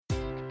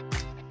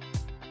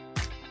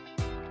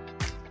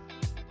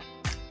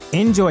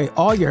Enjoy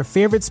all your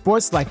favorite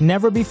sports like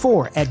never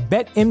before at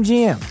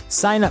BetMGM.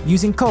 Sign up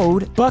using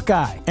code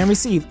Buckeye and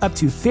receive up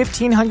to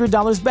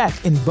 $1,500 back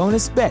in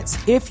bonus bets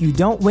if you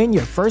don't win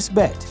your first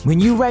bet. When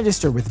you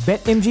register with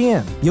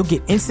BetMGM, you'll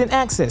get instant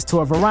access to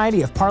a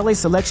variety of parlay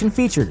selection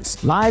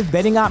features, live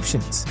betting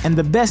options, and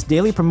the best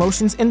daily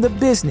promotions in the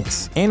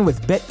business. And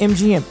with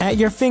BetMGM at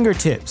your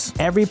fingertips,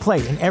 every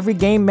play and every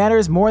game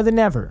matters more than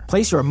ever.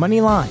 Place your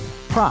money line,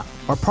 prop,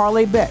 or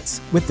parlay bets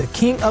with the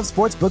king of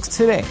sportsbooks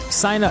today.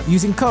 Sign up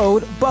using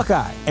code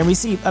Buckeye and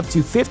receive up to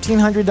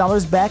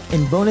 $1,500 back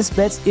in bonus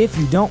bets if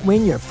you don't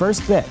win your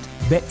first bet.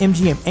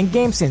 BetMGM and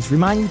GameSense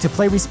remind you to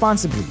play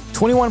responsibly.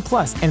 21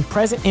 plus and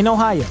present in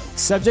Ohio,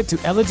 subject to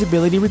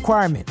eligibility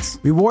requirements.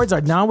 Rewards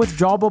are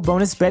non-withdrawable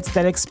bonus bets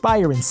that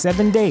expire in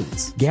 7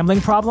 days. Gambling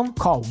problem?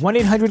 Call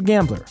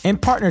 1-800-GAMBLER. In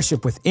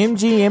partnership with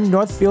MGM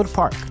Northfield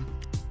Park.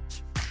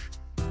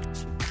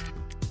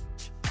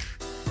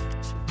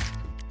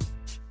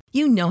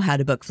 You know how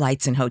to book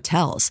flights and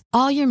hotels.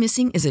 All you're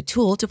missing is a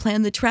tool to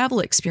plan the travel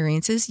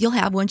experiences you'll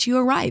have once you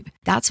arrive.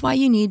 That's why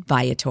you need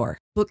Viator.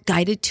 Book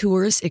guided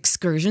tours,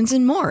 excursions,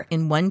 and more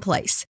in one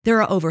place. There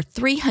are over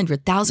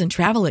 300,000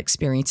 travel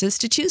experiences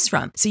to choose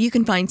from, so you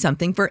can find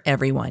something for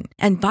everyone.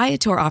 And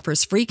Viator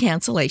offers free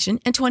cancellation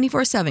and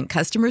 24/7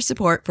 customer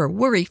support for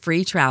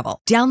worry-free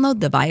travel.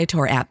 Download the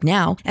Viator app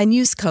now and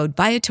use code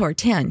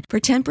Viator10 for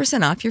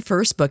 10% off your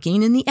first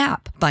booking in the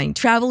app. Find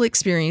travel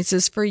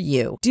experiences for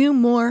you. Do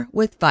more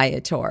with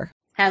Viator.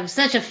 Have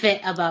such a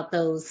fit about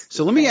those.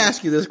 So let me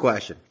ask you this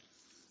question.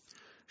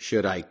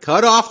 Should I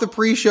cut off the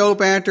pre-show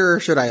banter or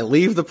should I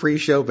leave the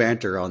pre-show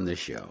banter on this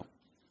show?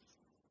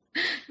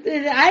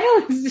 I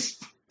don't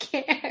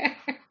care.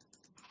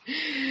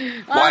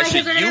 Why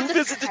should you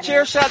visit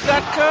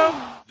thechairshot.com?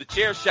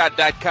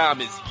 Thechairshot.com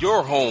is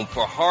your home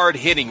for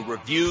hard-hitting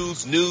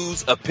reviews,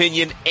 news,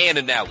 opinion, and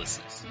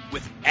analysis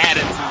with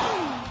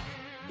attitude.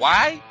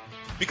 Why?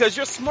 Because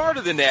you're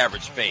smarter than the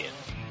average fan.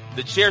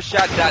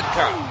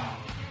 Thechairshot.com.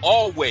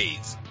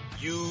 Always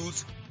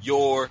use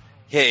your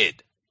head.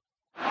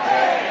 8, 7,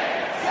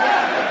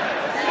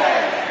 6,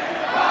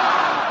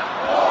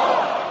 5,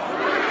 4,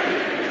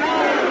 3, 2,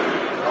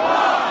 1.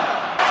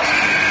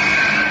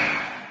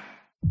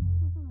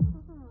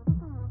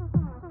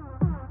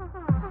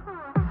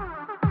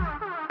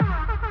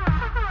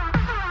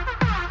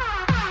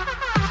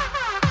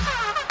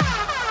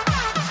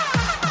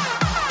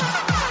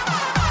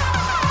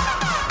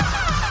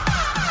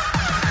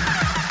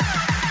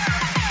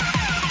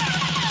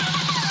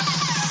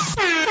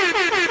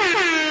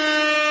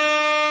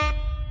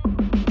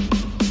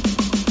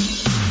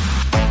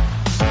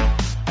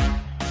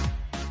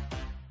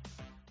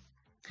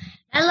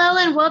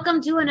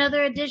 Welcome to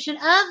another edition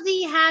of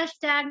the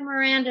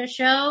 #Miranda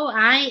Show.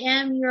 I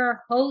am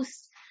your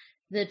host,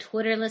 the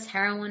Twitterless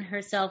heroine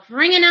herself,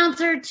 ring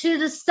announcer to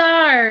the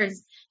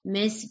stars,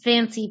 Miss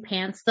Fancy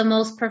Pants, the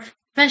most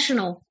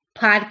professional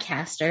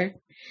podcaster,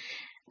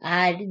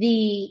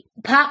 the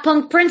pop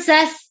punk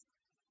princess,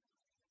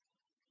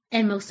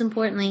 and most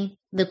importantly,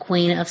 the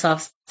queen of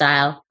soft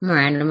style,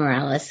 Miranda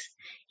Morales,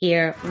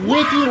 here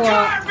with you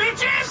all.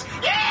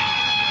 Bitches! Yeah!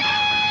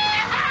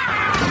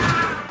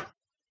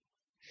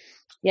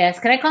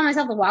 Yes, can I call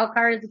myself the wild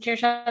card at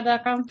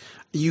thechairshot.com?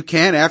 You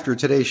can after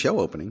today's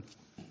show opening.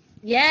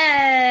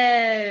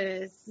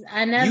 Yes,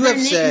 another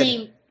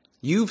nickname.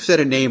 You've said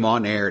a name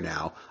on air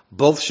now,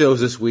 both shows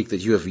this week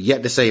that you have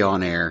yet to say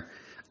on air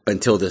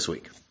until this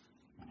week.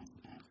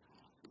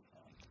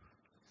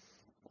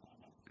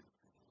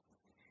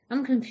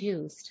 I'm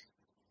confused.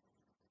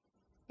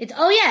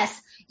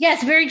 Yes,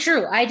 very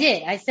true. I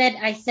did. I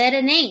said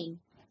a name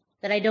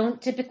that I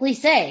don't typically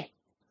say.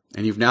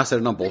 And you've now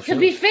said it on both shows.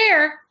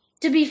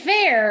 To be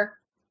fair,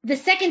 the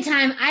second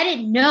time I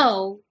didn't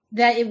know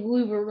that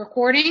we were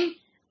recording,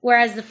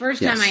 whereas the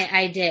first time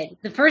I did.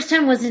 The first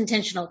time was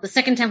intentional. The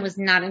second time was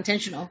not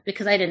intentional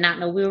because I did not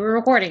know we were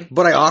recording.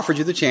 But I offered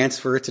you the chance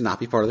for it to not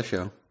be part of the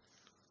show.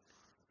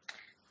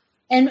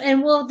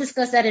 And we'll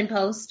discuss that in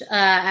post if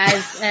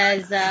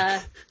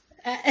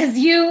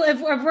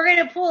we're going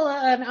to pull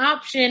an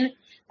option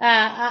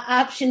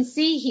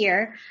C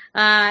here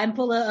and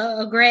pull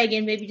a Greg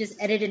and maybe just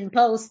edit it in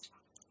post.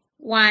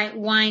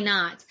 Why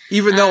not?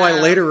 Even though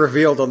I later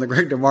revealed on the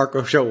Greg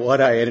DeMarco show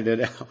what I edited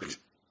out.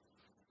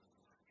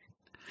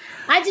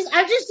 I'm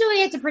just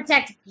doing it to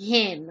protect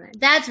him.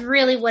 That's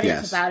really what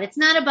it's about. It's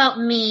not about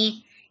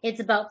me. It's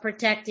about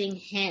protecting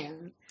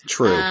him.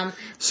 True.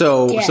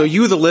 So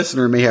you, the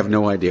listener, may have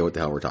no idea what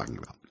the hell we're talking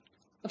about.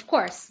 Of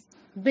course.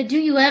 But do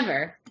you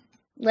ever?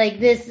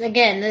 Like this,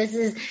 again, this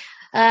is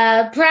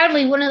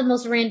proudly one of the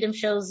most random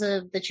shows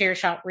of the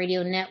Chairshot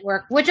Radio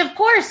Network, which, of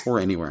course, or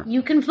anywhere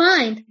you can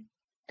find.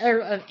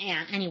 Or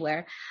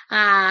anywhere,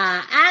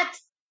 at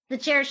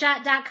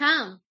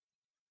thechairshot.com.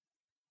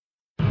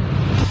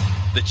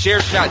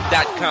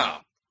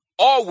 Thechairshot.com.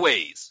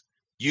 Always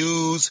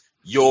use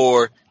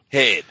your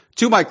head.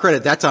 To my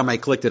credit, that time I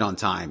clicked it on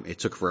time. It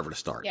took forever to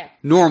start. Yeah.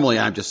 Normally,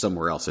 I'm just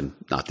somewhere else and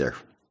not there.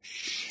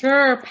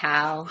 Sure,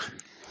 pal.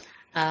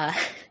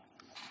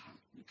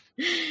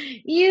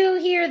 You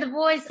hear the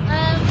voice of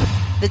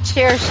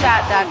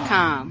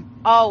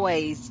TheChairShot.com.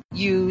 Always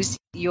use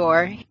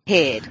your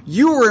head.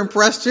 You were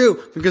impressed too,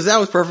 because that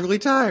was perfectly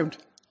timed.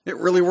 It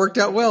really worked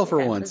out well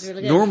for once.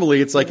 Really normally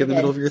it's like in the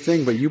middle of your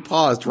thing, but you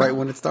paused right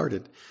when it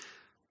started.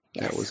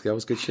 Yes. That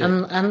was good shit.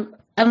 I'm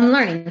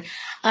learning.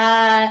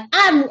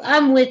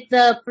 I'm with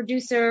the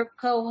producer,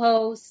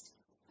 co-host,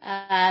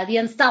 the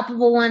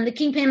unstoppable one, the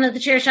kingpin of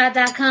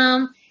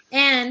TheChairShot.com,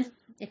 and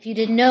if you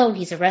didn't know,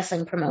 he's a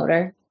wrestling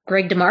promoter,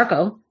 Greg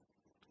DeMarco.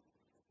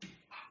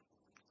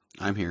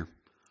 I'm here.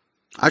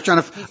 I was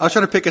trying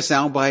to pick a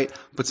soundbite,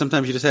 but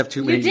sometimes you just have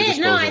too many. You did.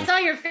 No, I saw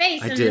your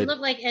face. And it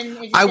looked like.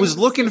 I was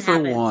looking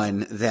for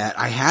one that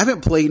I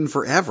haven't played in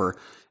forever,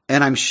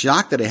 and I'm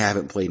shocked that I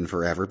haven't played in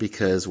forever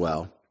because,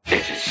 well,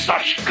 this is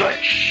such good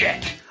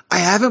shit. I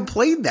haven't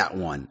played that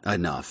one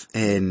enough,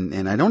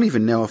 and I don't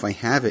even know if I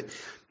have it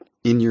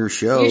in your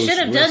show. You should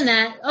have done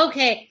that.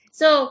 Okay,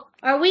 so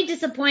are we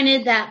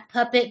disappointed that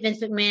Puppet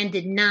Vince McMahon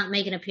did not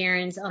make an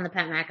appearance on the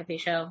Pat McAfee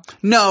show?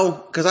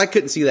 No, because I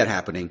couldn't see that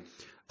happening.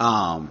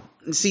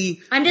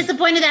 See, I'm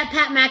disappointed that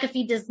Pat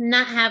McAfee does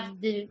not have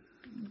the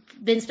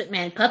Vince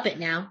McMahon puppet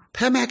now.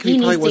 Pat McAfee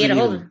probably wasn't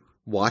even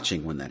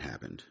watching when that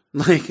happened.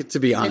 Like, to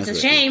be honest, it's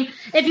a shame.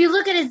 If you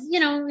look at his,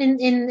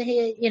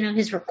 in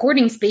his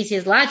recording space, he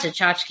has lots of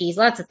tchotchkes,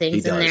 lots of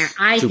things in there.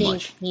 I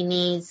think he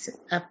needs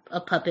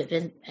a puppet.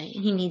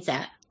 He needs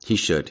that. He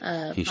should.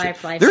 He should.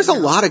 There's a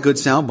lot of good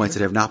sound bites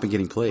that have not been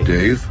getting played.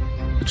 Dave,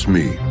 it's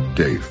me,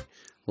 Dave.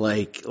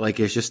 Like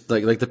it's just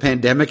like the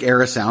pandemic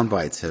era sound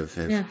bites have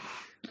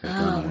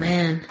oh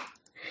man,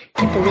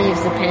 can't believe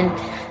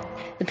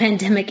the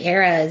pandemic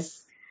era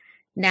is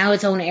now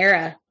its own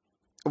era.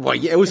 Well,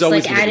 yeah, it was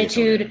always like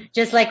Attitude,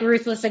 just like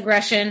Ruthless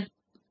Aggression.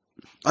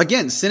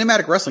 Again,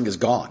 cinematic wrestling is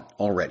gone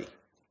already.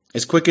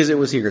 As quick as it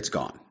was here, it's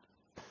gone.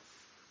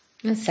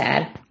 That's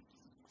sad.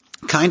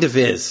 Kind of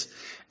is,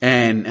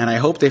 and I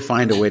hope they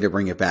find a way to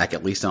bring it back,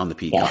 at least on the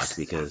Peacock,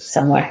 because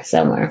somewhere.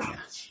 Yeah.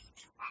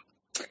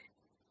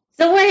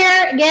 So we're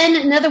here again,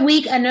 another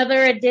week,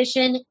 another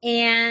edition,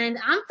 and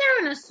I'm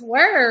throwing a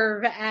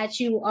swerve at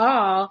you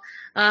all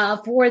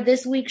for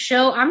this week's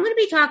show. I'm going to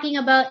be talking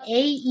about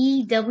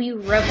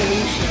AEW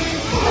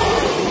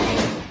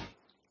Revolution.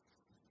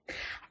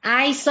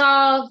 I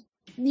saw,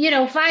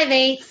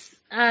 5/8,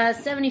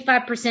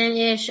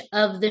 75%-ish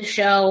of the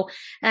show,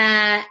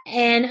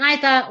 and I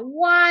thought,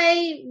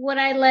 why would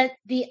I let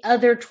the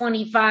other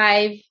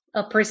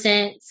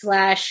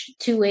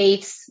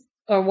 25%/2/8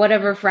 or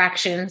whatever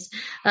fractions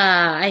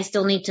I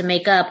still need to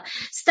make up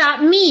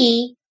stop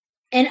me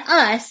and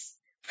us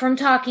from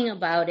talking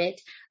about it?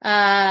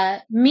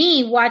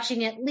 Me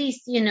watching at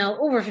least,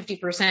 over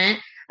 50%,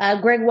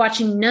 Greg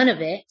watching none of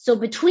it. So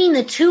between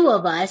the two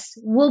of us,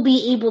 we'll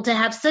be able to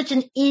have such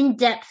an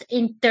in-depth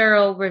and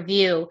thorough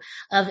review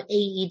of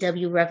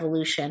AEW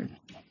Revolution.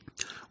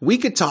 We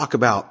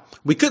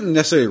couldn't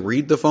necessarily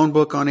read the phone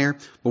book on air,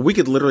 but we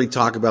could literally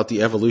talk about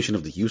the evolution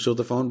of the use of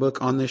the phone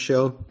book on this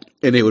show,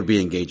 and it would be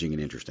engaging and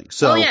interesting.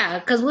 So,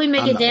 because we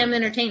make it damn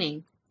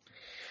entertaining.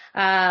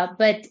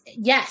 But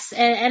yes,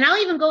 and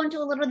I'll even go into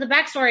a little of the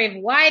backstory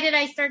of why did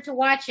I start to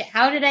watch it?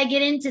 How did I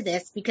get into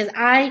this? Because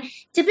I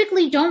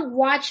typically don't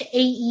watch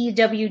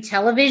AEW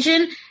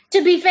television.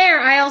 To be fair,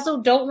 I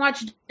also don't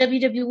watch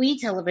WWE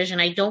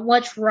television. I don't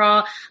watch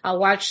Raw. I'll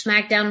watch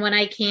SmackDown when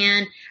I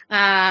can.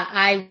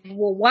 I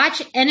will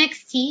watch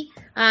NXT,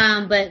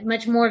 but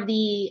much more of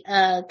the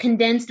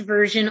condensed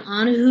version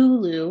on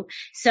Hulu.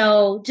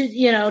 So,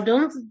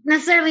 don't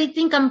necessarily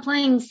think I'm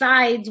playing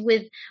sides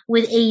with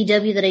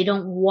AEW, that I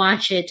don't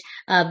watch it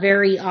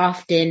very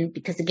often,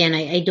 because again,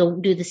 I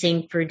don't do the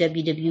same for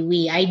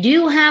WWE. I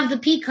do have the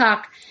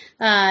Peacock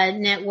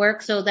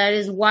network, so that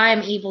is why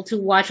I'm able to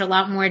watch a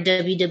lot more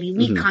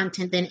WWE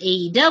content than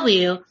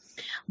AEW.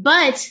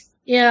 But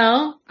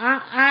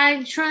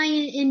I try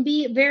and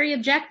be very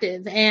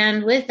objective,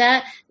 and with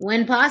that,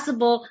 when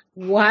possible,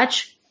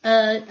 watch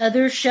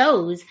other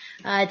shows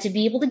to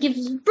be able to give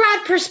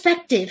broad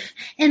perspective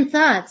and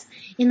thoughts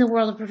in the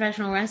world of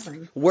professional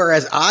wrestling.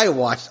 Whereas I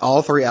watched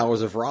all 3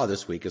 hours of Raw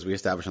this week, as we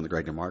established on the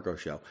Greg DeMarco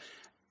show,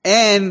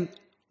 and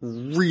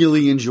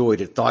really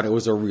enjoyed it. Thought it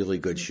was a really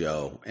good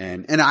show,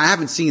 and I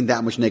haven't seen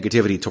that much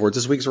negativity towards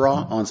this week's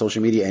Raw on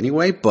social media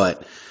anyway.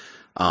 But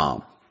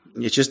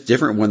it's just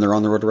different when they're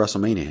on the road to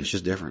WrestleMania. It's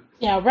just different.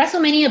 Yeah,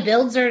 WrestleMania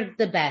builds are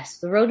the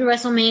best. The road to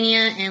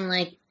WrestleMania and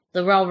like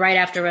the Raw right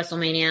after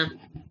WrestleMania.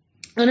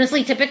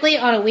 Honestly, typically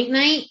on a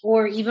weeknight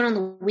or even on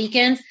the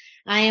weekends,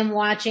 I am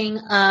watching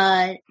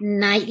late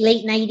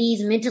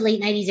 90s, mid to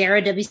late 90s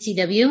era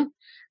WCW.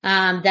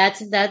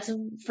 That's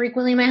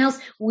frequently my house.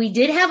 We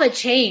did have a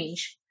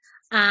change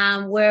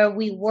where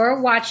we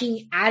were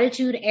watching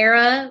Attitude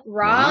Era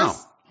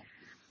Raws,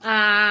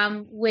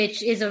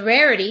 which is a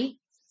rarity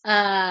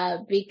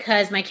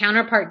because my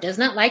counterpart does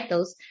not like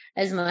those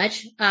as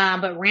much.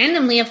 But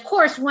randomly, of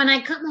course, when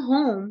I come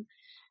home,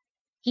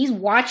 he's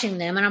watching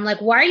them, and I'm like,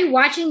 why are you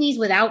watching these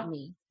without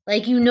me?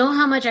 Like, you know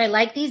how much I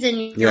like these,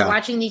 and you're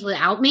watching these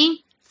without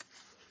me?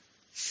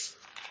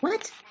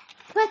 What?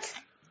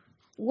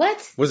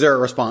 Was there a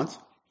response?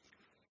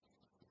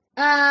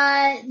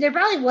 There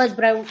probably was,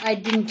 but I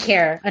didn't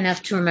care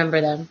enough to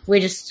remember them. We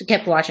just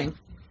kept watching.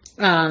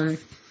 But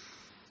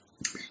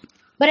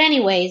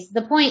anyways,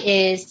 the point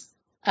is,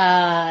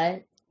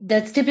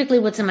 that's typically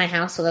what's in my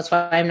house, so that's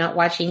why I'm not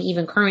watching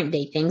even current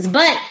day things.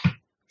 But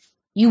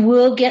you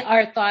will get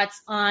our thoughts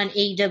on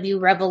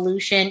AEW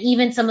Revolution,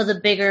 even some of the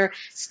bigger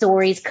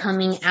stories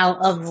coming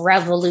out of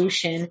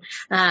Revolution.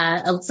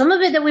 Some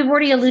of it that we've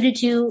already alluded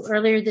to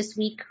earlier this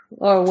week,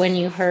 or when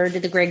you heard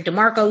the Greg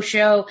DeMarco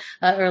show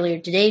earlier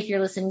today, if you're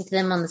listening to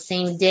them on the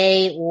same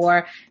day,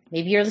 or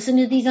maybe you're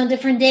listening to these on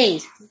different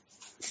days.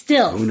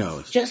 Still, who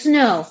knows? Just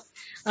know.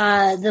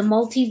 The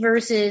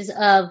multiverses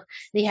of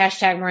the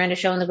hashtag Miranda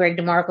show and the Greg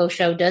DeMarco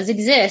show does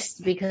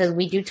exist, because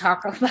we do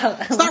talk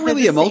about. It's not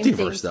really a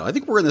multiverse, though. I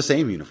think we're in the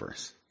same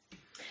universe.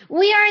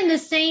 We are in the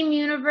same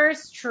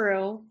universe,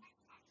 true,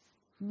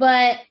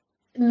 but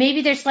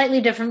maybe there's slightly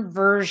different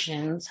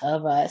versions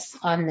of us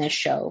on this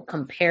show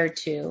compared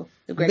to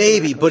the Greg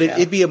DeMarco but show.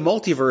 it'd be a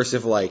multiverse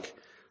if, like,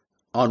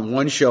 on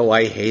one show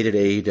I hated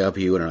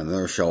AEW and on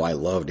another show I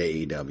loved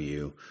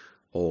AEW.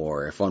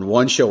 Or if on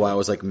one show I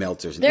was like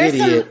Meltzer's an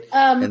idiot,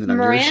 and then on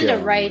Miranda your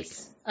show,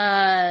 writes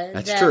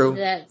that's true.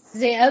 That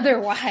say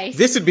otherwise.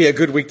 This would be a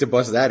good week to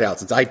bust that out,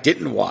 since I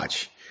didn't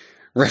watch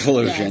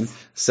Revolution.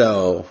 Yes.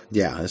 So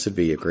yeah, this would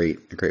be a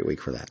great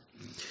week for that.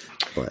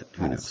 But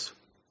who knows?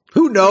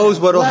 Who knows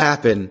what'll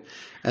happen?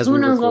 Who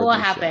knows what will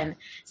happen?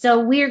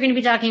 So we are going to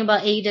be talking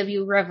about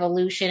AEW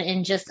Revolution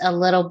in just a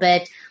little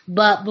bit.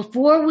 But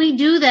before we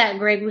do that,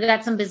 Greg, we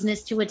got some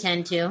business to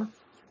attend to.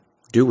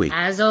 Do we?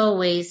 As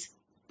always.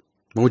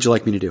 What would you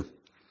like me to do?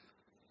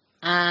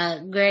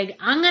 Greg,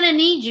 I'm going to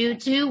need you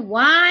to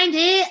wind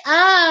it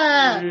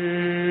up.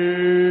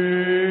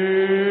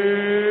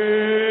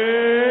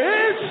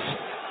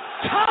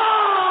 It's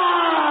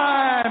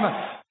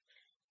time!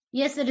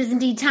 Yes, it is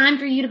indeed time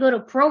for you to go to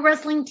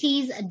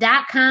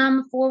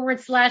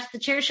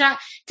ProWrestlingTees.com/TheChairShot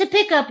to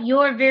pick up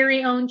your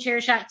very own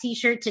Chairshot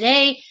t-shirt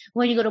today.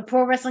 When you go to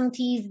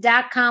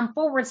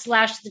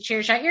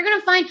ProWrestlingTees.com/TheChairShot, you're going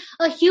to find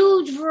a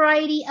huge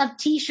variety of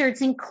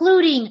t-shirts,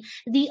 including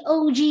the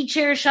OG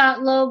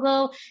Chairshot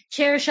logo,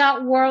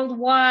 Chairshot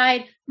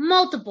Worldwide,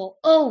 multiple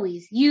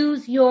always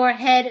use your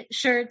head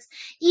shirts,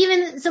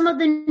 even some of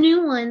the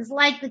new ones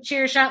like the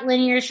Chairshot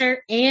linear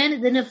shirt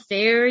and the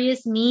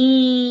Nefarious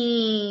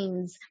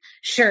Means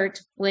shirt,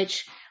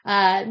 which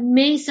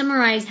may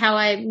summarize how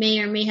I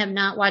may or may have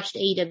not watched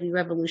AEW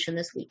Revolution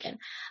this weekend.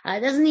 It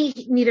doesn't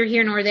need neither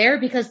here nor there,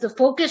 because the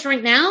focus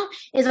right now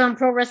is on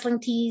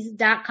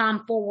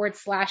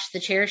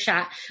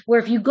ProWrestlingTees.com/TheChairShot, where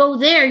if you go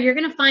there, you're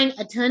going to find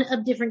a ton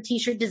of different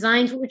t-shirt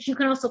designs, which you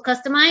can also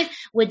customize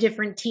with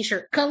different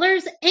t-shirt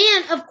colors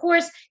and, of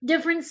course,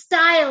 different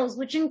styles,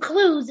 which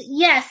includes,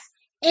 yes,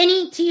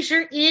 any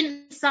t-shirt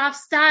in soft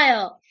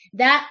style.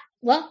 That,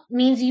 well,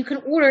 means you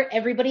can order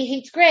Everybody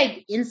Hates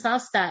Greg in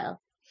soft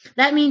style.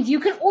 That means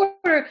you can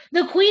order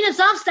the Queen of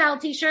Soft Style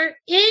t-shirt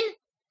in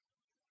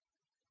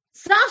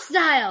soft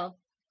style.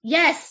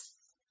 Yes.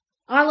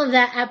 All of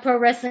that at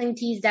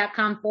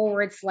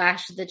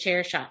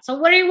ProWrestlingTees.com/TheChairShot. So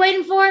what are you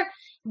waiting for?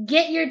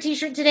 Get your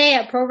t-shirt today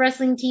at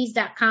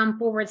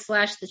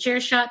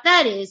ProWrestlingTees.com/TheChairShot.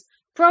 That is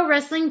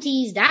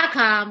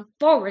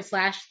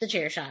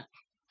ProWrestlingTees.com/TheChairShot.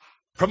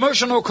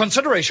 Promotional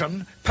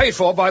consideration paid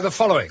for by the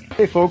following.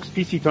 Hey folks,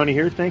 PC Tony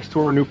here. Thanks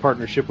to our new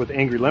partnership with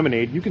Angry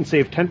Lemonade, you can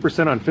save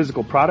 10% on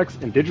physical products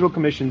and digital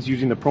commissions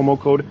using the promo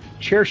code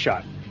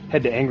ChairShot.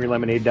 Head to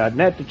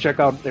angrylemonade.net to check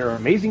out their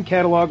amazing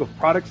catalog of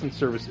products and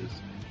services.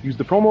 Use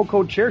the promo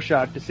code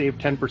ChairShot to save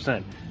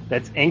 10%.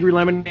 That's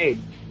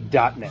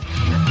angrylemonade.net.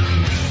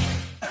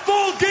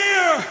 Full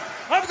gear!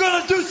 I'm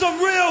gonna do some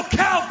real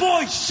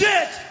cowboy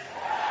shit!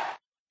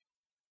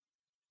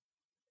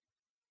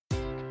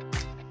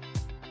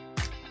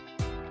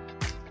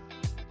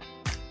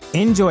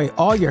 Enjoy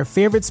all your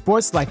favorite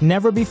sports like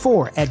never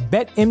before at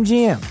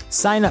BetMGM.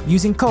 Sign up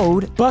using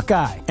code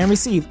Buckeye and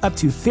receive up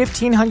to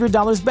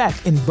 $1,500 back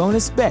in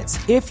bonus bets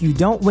if you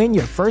don't win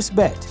your first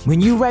bet.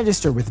 When you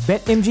register with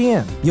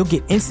BetMGM, you'll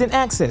get instant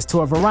access to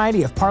a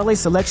variety of parlay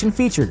selection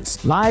features,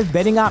 live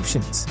betting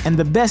options, and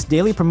the best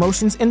daily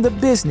promotions in the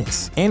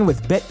business. And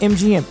with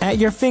BetMGM at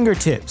your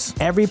fingertips,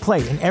 every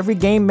play and every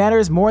game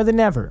matters more than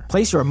ever.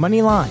 Place your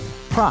money line,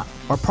 prop,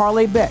 or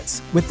parlay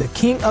bets with the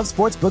king of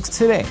sportsbooks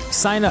today.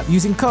 Sign up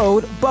using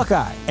code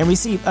Buckeye and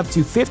receive up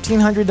to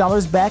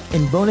 $1,500 back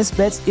in bonus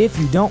bets if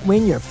you don't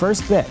win your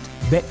first bet.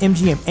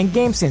 BetMGM and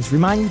GameSense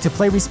remind you to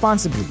play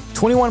responsibly.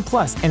 21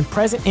 plus and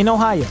present in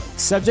Ohio,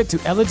 subject to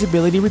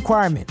eligibility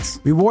requirements.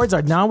 Rewards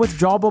are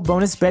non-withdrawable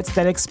bonus bets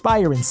that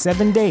expire in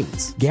 7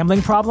 days.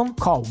 Gambling problem?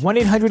 Call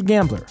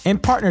 1-800-GAMBLER. In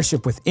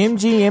partnership with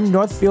MGM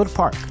Northfield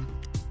Park.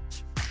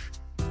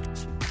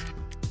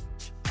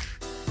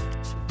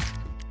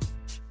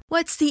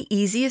 What's the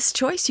easiest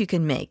choice you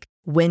can make?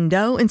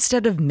 Window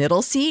instead of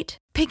middle seat?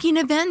 Picking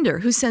a vendor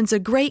who sends a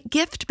great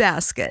gift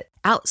basket?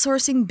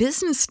 Outsourcing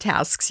business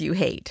tasks you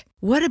hate?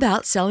 What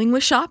about selling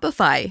with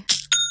Shopify?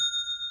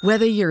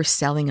 Whether you're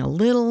selling a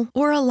little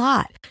or a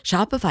lot,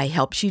 Shopify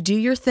helps you do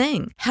your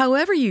thing,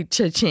 however you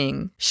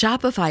cha-ching.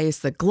 Shopify is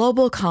the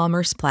global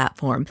commerce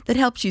platform that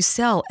helps you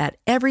sell at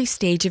every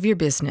stage of your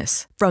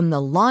business. From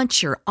the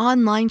launch your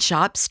online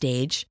shop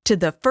stage to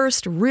the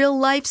first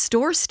real-life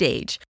store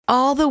stage,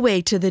 all the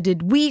way to the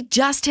did we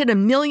just hit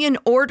 1 million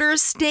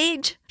orders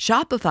stage.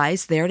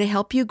 Shopify's there to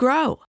help you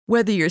grow.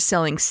 Whether you're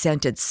selling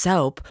scented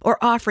soap or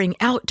offering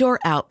outdoor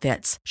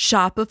outfits,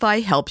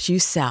 Shopify helps you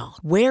sell.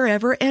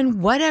 Wherever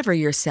and whatever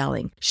you're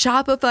selling,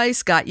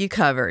 Shopify's got you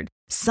covered.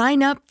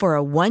 Sign up for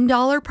a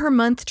 $1 per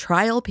month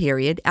trial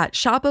period at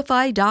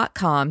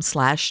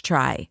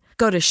shopify.com/try.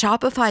 Go to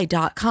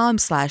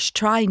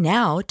shopify.com/try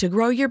now to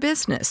grow your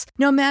business,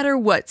 no matter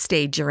what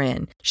stage you're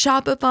in.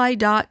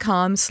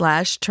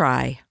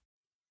 Shopify.com/try.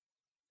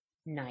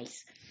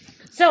 Nice.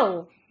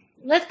 So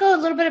let's go a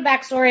little bit of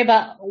backstory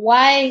about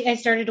why I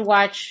started to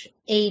watch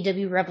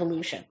AEW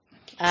Revolution.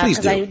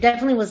 Because I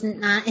definitely was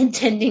not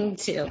intending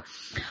to.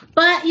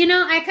 But,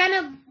 I kind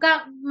of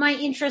got my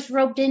interest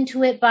roped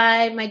into it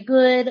by my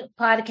good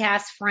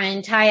podcast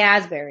friend, Ty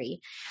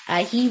Asbury.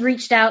 He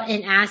reached out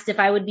and asked if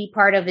I would be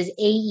part of his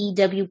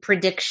AEW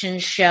prediction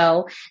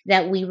show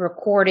that we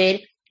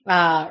recorded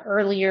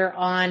earlier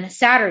on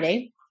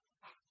Saturday.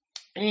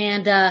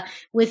 And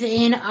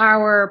within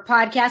our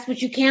podcast,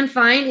 which you can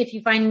find if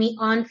you find me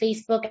on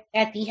Facebook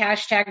at the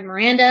hashtag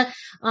Miranda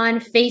on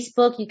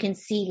Facebook, you can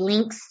see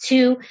links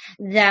to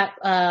that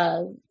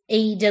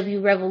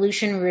AEW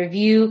Revolution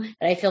review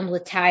that I filmed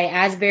with Ty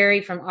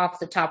Asbury from Off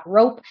the Top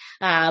Rope.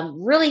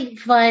 Really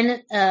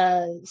fun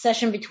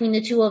session between the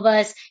two of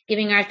us,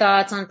 giving our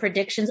thoughts on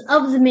predictions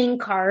of the main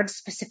card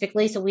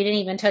specifically, so we didn't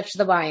even touch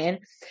the buy-in.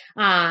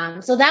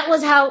 So that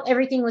was how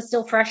everything was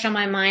still fresh on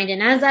my mind.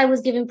 And as I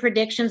was giving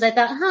predictions, I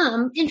thought,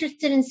 I'm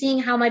interested in seeing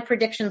how my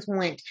predictions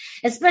went,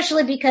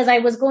 especially because I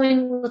was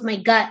going with my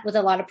gut with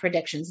a lot of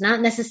predictions,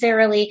 not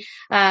necessarily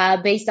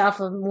based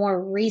off of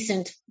more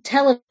recent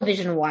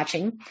television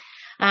watching.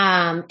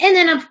 And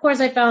then of course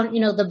I found,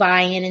 the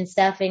buy-in and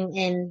stuff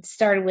and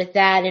started with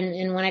that.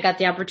 And when I got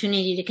the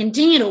opportunity to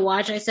continue to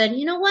watch, I said,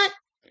 you know what?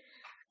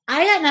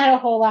 I got not a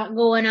whole lot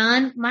going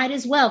on. Might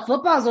as well.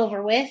 Football's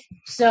over with.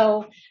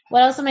 So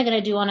what else am I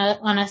going to do on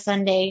a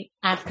Sunday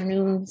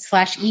afternoon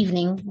 /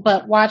 evening,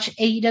 but watch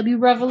AEW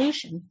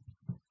Revolution?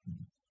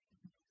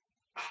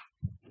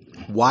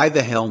 Why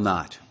the hell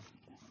not?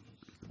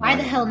 Why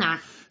the hell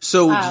not?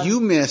 So you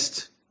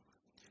missed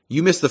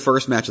the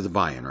first match of the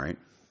buy-in, right?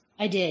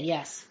 I did,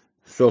 yes.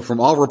 So from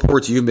all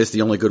reports, you missed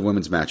the only good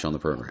women's match on the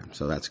program.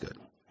 So that's good.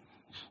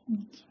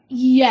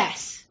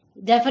 Yes,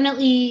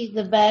 definitely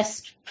the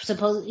best,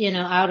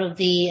 out of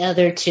the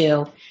other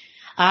two.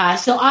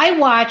 So I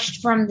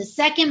watched from the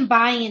second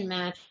buy-in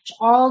match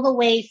all the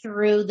way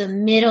through the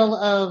middle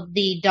of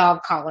the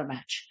dog collar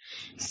match.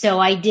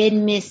 So I did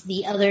miss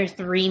the other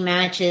 3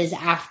 matches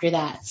after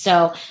that.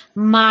 So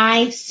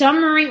my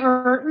summary,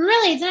 or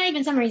really it's not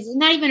even summary, it's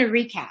not even a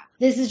recap.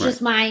 This is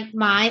just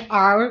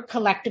our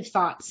collective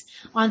thoughts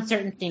on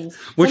certain things.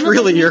 Which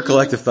really your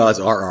collective thoughts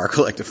are our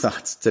collective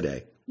thoughts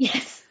today.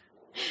 Yes.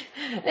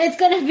 It's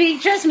going to be,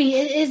 trust me,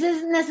 it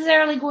isn't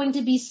necessarily going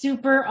to be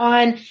super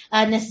on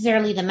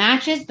necessarily the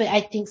matches, but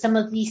I think some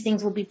of these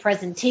things will be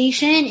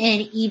presentation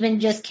and even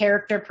just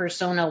character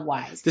persona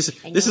wise. This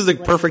is a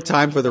perfect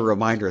time for the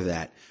reminder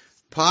that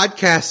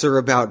podcasts are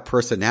about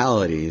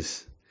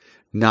personalities,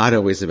 not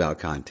always about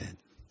content.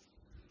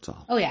 That's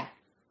all. Oh, yeah.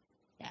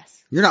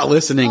 Yes. You're not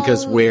listening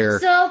because we're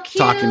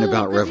talking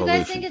about Revolution.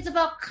 You guys think it's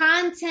about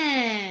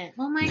content.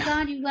 Oh my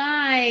God, you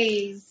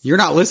guys. You're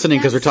not listening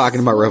because we're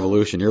talking about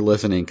Revolution. You're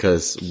listening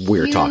because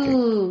we're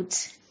talking.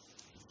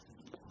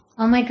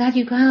 Oh my God,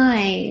 you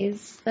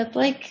guys. That's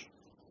like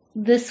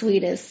the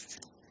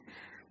sweetest.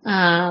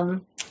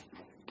 But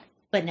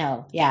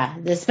no, yeah,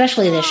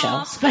 especially this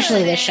show.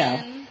 This show.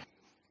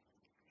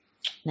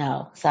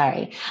 No,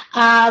 sorry.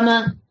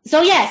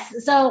 So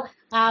yes, so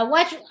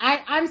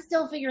I'm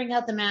still figuring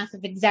out the math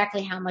of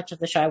exactly how much of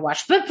the show I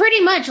watched, but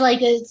pretty much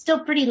it's still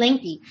pretty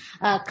lengthy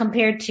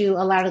compared to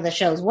a lot of the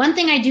shows. One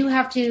thing I do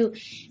have to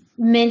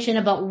mention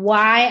about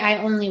why I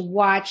only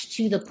watched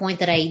to the point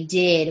that I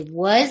did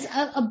was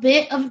a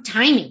bit of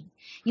timing.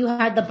 You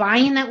had the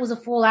buy-in that was a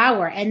full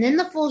hour, and then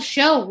the full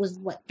show was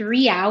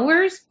 3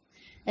 hours?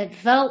 It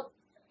felt.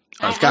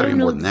 It's got to be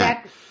more than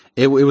that.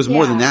 It was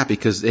more than that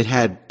because it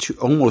had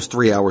almost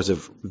 3 hours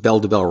of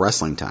bell-to-bell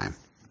wrestling time.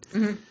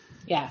 Mm-hmm.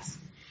 Yes.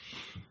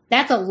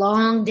 That's a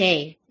long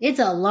day. It's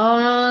a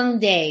long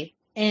day.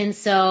 And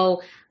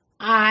so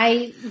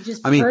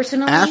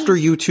personally. After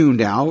you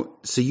tuned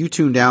out, you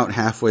tuned out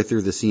halfway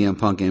through the CM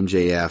Punk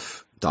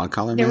MJF dog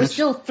collar match? There were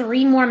still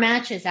 3 more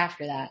matches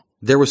after that.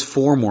 There was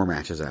 4 more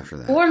matches after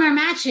that. 4 more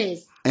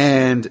matches.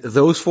 And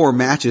those 4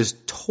 matches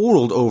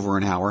totaled over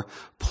an hour.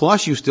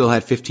 Plus you still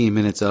had 15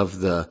 minutes of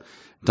the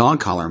dog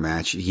collar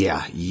match.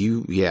 Yeah.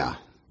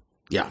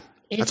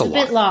 It's a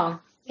bit long.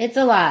 It's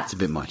a lot. It's a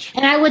bit much.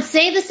 And I would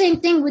say the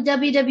same thing with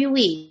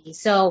WWE.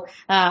 So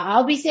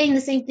I'll be saying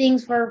the same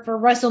things for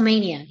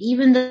WrestleMania,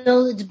 even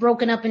though it's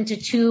broken up into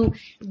 2,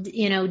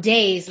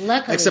 days.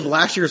 Luckily, except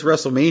last year's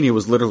WrestleMania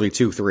was literally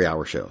 2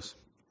 3-hour shows.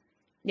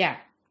 Yeah.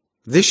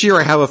 This year,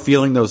 I have a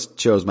feeling those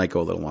shows might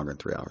go a little longer than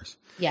 3 hours.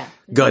 Yeah.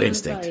 Gut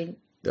instinct.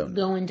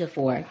 Go into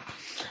 4.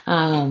 No,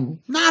 I don't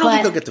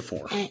think they'll get to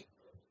 4.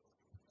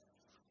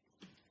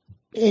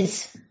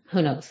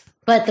 Who knows?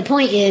 But the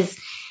point is,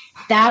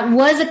 that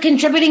was a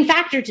contributing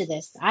factor to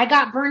this. I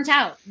got burnt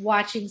out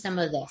watching some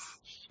of this.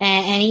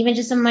 And even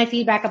just some of my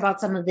feedback about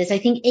some of this. I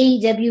think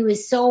AEW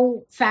is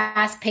so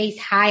fast-paced,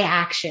 high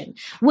action,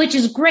 which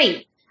is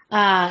great. But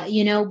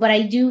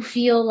I do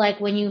feel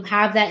like when you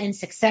have that in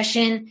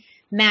succession,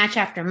 match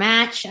after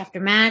match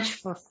after match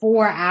for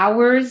 4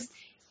 hours,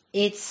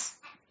 it's,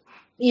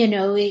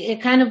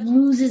 it kind of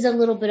loses a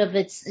little bit of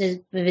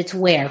its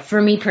wear for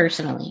me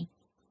personally.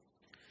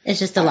 It's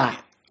just a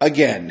lot.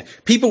 Again,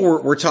 people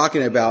were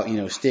talking about,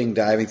 Sting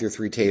diving through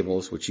 3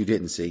 tables, which you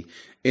didn't see,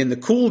 in the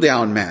cool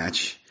down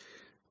match.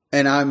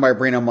 And in my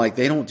brain, I'm like,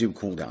 they don't do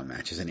cool down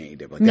matches in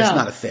AEW. Like, that's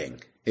not a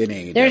thing in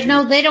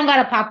AEW. They don't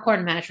got a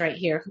popcorn match right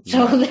here.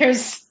 So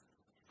there's,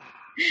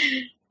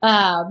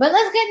 but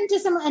let's get into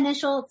some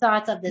initial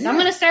thoughts of this. Yeah. I'm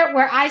going to start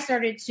where I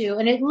started to,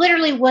 and it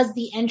literally was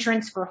the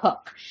entrance for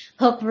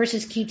Hook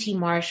versus QT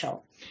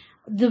Marshall.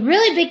 The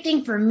really big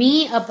thing for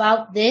me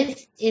about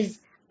this is,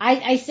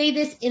 I say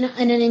this in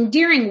an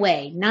endearing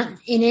way, not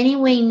in any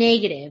way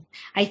negative.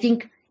 I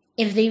think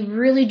if they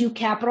really do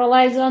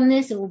capitalize on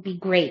this, it will be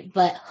great.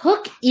 But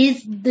Hook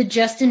is the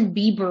Justin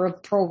Bieber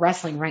of pro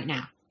wrestling right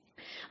now.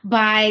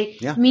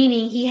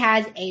 Meaning he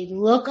has a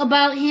look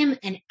about him,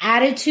 an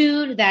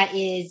attitude that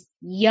is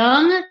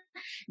young,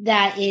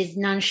 that is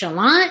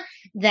nonchalant,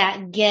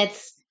 that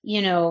gets,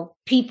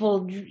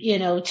 people,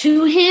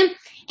 to him.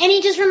 And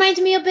he just reminds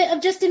me a bit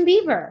of Justin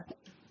Bieber.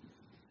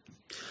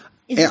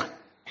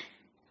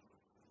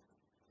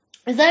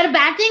 Is that a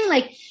bad thing?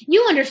 Like,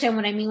 you understand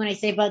what I mean when I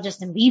say about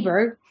Justin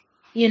Bieber,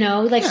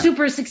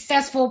 super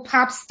successful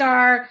pop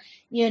star,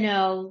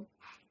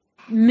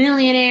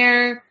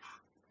 millionaire,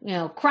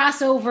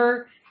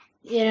 crossover,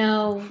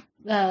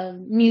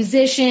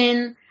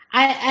 musician.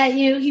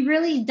 He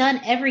really done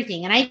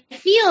everything. And I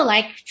feel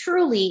like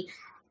truly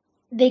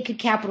they could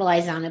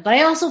capitalize on it. But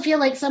I also feel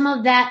like some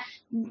of that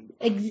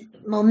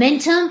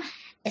momentum,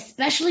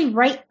 especially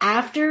right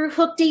after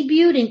Hook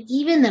debuted and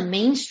even the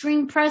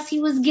mainstream press he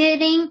was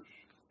getting,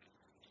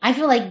 I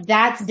feel like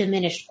that's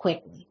diminished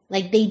quickly.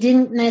 Like, they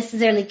didn't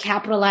necessarily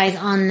capitalize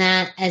on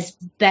that as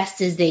best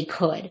as they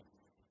could.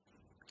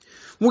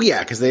 Well,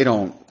 yeah, because they're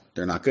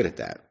not good at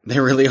that. They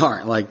really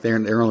aren't. Like,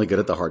 they're only good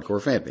at the hardcore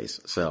fan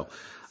base. So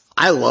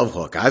I love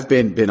Hook. I've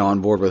been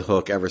on board with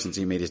Hook ever since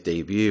he made his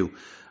debut.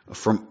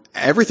 From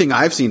everything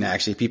I've seen,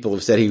 actually, people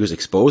have said he was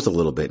exposed a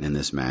little bit in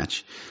this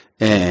match.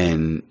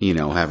 And,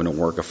 having to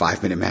work a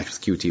 5-minute match with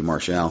QT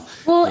Marshall.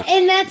 Well,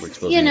 and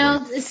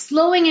that's,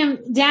 slowing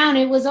him down.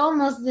 It was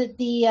almost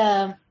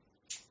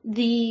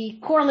the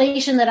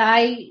correlation that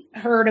I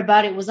heard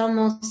about it was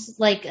almost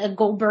like a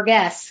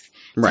Goldberg-esque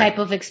type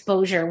of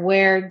exposure,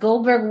 where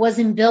Goldberg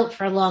wasn't built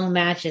for long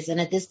matches.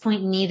 And at this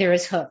point, neither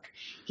is Hook.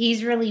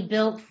 He's really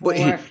built for... But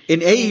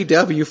in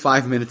AEW,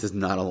 5 minutes is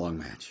not a long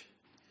match.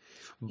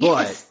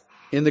 But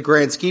in the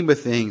grand scheme of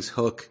things,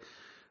 Hook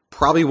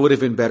probably would have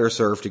been better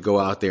served to go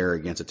out there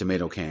against a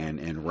tomato can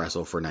and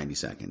wrestle for 90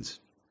 seconds.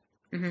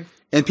 Mm-hmm.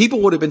 And people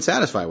would have been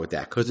satisfied with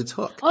that because it's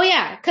Hook. Oh,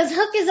 yeah, because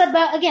Hook is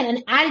about, again,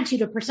 an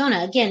attitude, a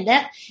persona. Again,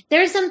 that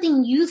there's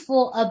something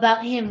youthful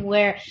about him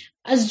where,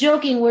 I was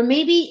joking, where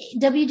maybe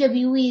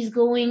WWE is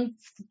going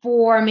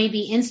for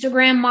maybe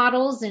Instagram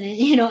models and,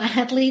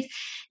 athletes.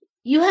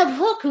 You have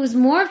Hook, who's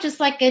more of just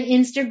like an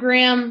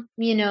Instagram,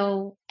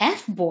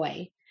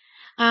 F-boy.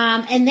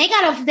 And they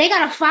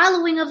got a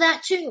following of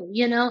that too,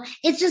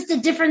 it's just a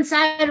different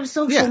side of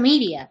social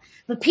media,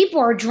 but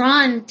people are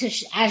drawn to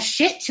as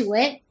shit to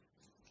it.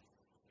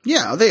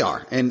 Yeah, they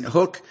are. And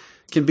Hook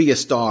can be a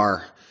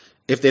star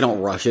if they don't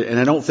rush it. And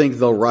I don't think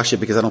they'll rush it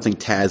because I don't think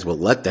Taz will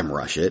let them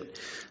rush it.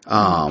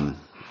 And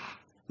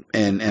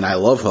I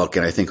love Hook,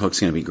 and I think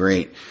Hook's going to be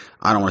great.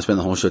 I don't want to spend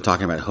the whole show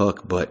talking about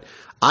Hook, but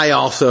I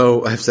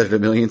also have said it a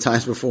million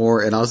times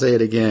before, and I'll say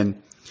it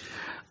again.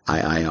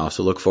 I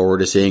also look forward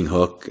to seeing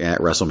Hook at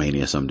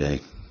WrestleMania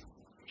someday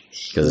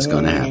because it's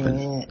going to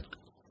happen.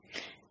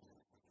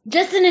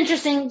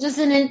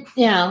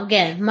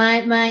 Again,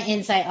 my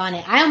insight on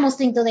it. I almost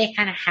think that they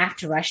kind of have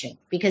to rush it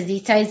because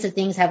these types of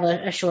things have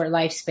a short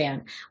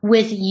lifespan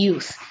with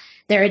youth.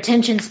 Their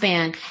attention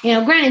span,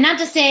 granted, not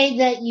to say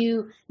that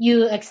you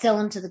excel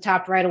them to the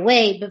top right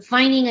away, but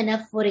finding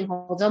enough footing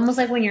holds, almost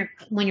like when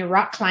you're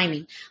rock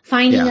climbing,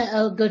 finding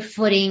a good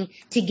footing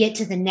to get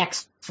to the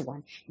next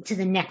one.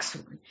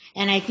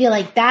 And I feel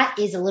like that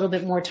is a little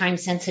bit more time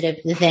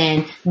sensitive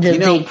than the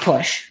big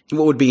push.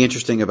 What would be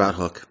interesting about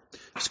Hook?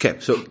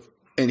 Okay, so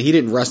and he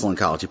didn't wrestle in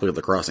college. He played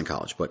lacrosse in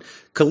college, but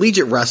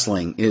collegiate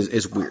wrestling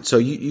is weird. So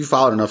you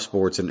followed enough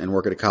sports and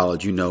work at a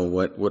college, you know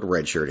what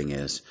redshirting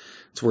is.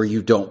 It's where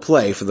you don't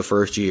play for the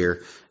first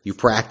year. You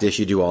practice,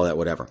 you do all that,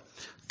 whatever.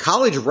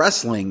 College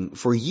wrestling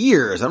for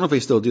years, I don't know if they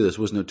still do this,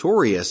 was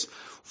notorious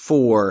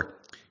for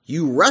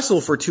you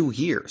wrestle for 2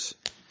 years.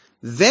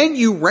 Then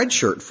you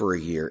redshirt for a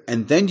year,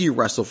 and then you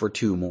wrestle for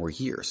 2 more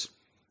years.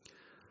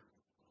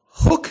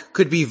 Hook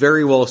could be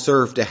very well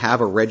served to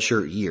have a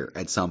redshirt year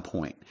at some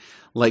point.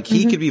 Like,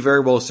 he could be very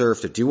well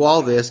served to do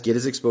all this, get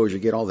his exposure,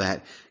 get all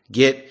that,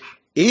 get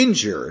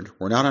injured.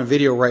 We're not on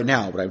video right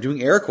now, but I'm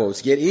doing air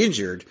quotes, get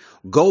injured,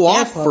 go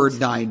off for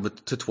 9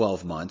 to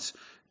 12 months,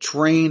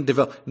 train,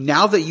 develop.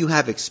 Now that you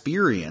have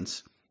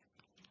experience,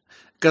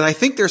 because I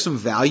think there's some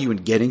value in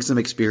getting some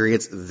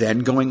experience, then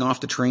going off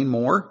to train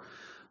more.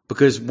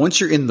 Because once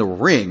you're in the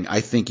ring,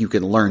 I think you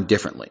can learn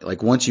differently.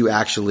 Like once you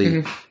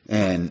actually,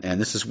 and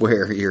this is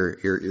where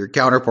your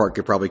counterpart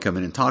could probably come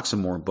in and talk some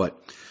more, but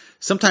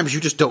sometimes you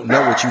just don't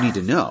know what you need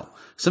to know.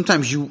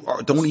 Sometimes you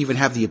don't even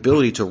have the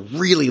ability to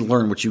really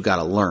learn what you got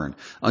to learn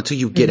until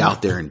you get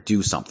out there and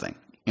do something.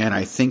 And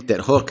I think that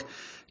Hook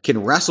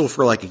can wrestle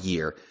for like a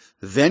year,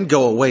 then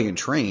go away and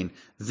train.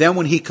 Then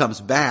when he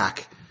comes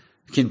back,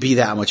 can be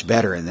that much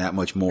better and that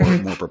much more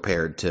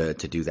prepared to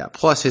do that.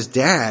 Plus his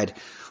dad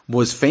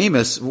was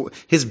famous.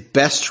 His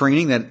best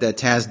training that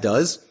Taz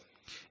does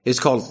is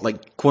called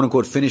like quote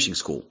unquote finishing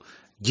school,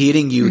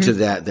 getting you to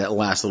that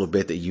last little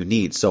bit that you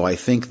need. So I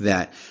think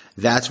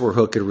that's where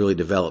Hook could really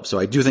develop. So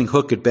I do think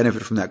Hook could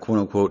benefit from that quote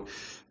unquote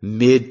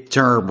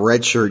midterm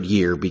redshirt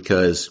year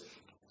because,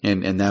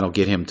 and that'll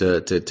get him to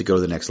go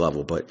to the next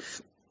level. But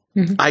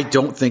I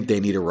don't think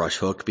they need to rush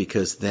Hook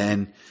because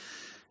then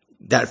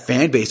that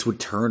fan base would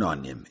turn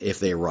on him if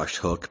they rushed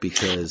Hook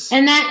because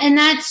and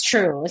that's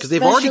true because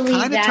they've already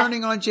kind of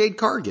turning on Jade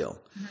Cargill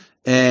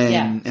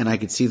and I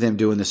could see them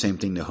doing the same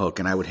thing to Hook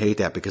and I would hate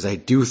that because I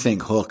do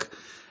think Hook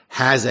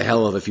has a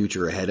hell of a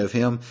future ahead of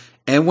him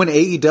and when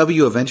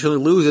AEW eventually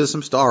loses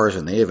some stars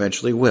and they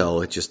eventually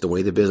will, it's just the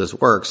way the business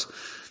works,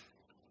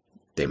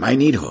 they might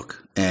need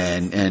Hook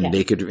and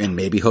they could and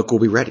maybe Hook will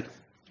be ready.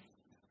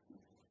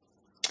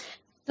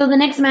 So the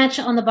next match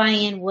on the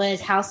buy-in was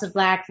House of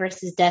Black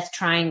versus Death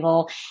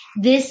Triangle.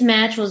 This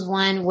match was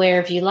one where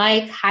if you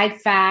like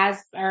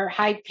fast-paced,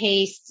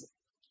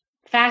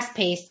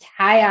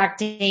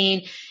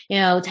 high-octane,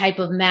 type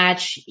of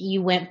match,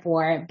 you went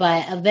for it.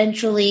 But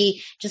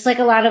eventually, just like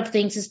a lot of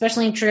things,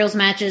 especially in trios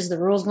matches, the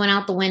rules went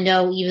out the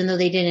window, even though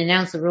they didn't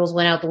announce the rules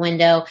went out the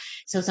window.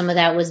 So some of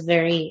that was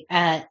very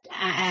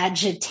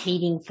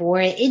agitating for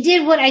it. It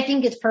did what I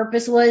think its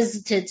purpose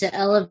was to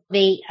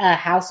elevate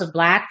House of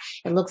Black.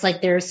 It looks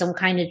like there's some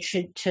kind of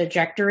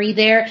trajectory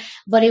there,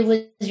 but it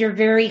was your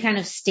very kind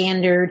of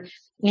standard,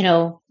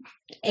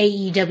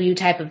 AEW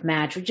type of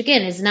match, which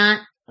again is not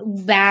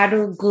bad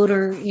or good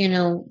or,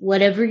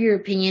 whatever your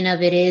opinion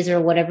of it is or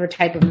whatever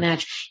type of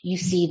match you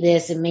see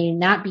this. It may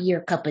not be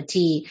your cup of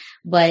tea,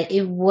 but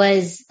it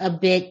was a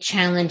bit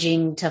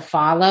challenging to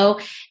follow.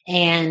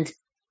 And,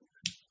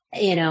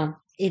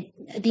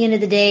 at the end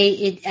of the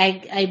day,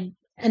 I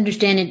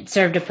understand it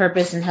served a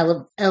purpose in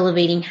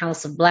elevating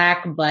House of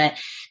Black, but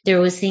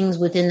there was things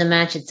within the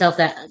match itself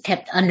that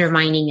kept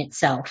undermining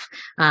itself,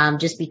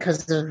 just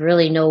because of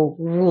really no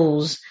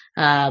rules.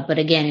 But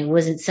again, it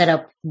wasn't set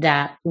up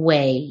that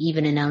way,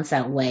 even announced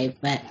that way,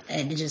 but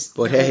it just.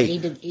 But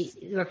hey,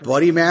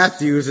 Buddy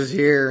Matthews is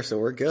here, so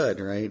we're good,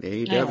 right?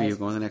 AEW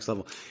going to the next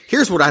level.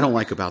 Here's what I don't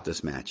like about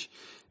this match,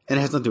 and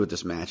it has nothing to do with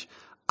this match.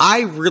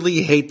 I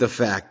really hate the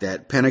fact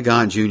that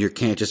Pentagon Jr.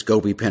 can't just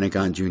go be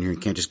Pentagon Jr.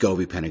 and can't just go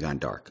be Pentagon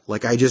Dark.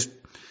 Like, I just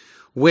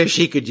wish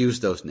he could use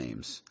those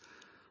names.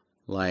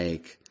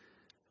 Like,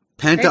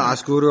 Penta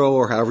Oscuro,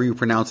 or however you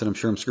pronounce it, I'm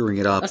sure I'm screwing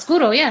it up.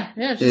 Oscuro, yeah.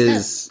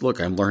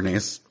 Look, I'm learning.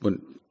 It's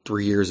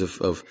 3 years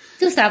of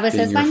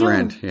being your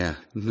friend. Yeah.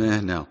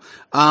 No.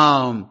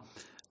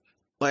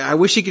 Like, I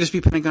wish he could just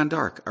be Pentagon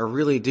Dark. I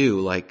really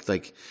do. Like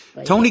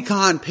Tony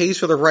Khan pays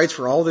for the rights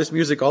for all this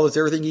music, all this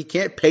everything. He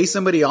can't pay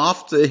somebody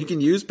off so he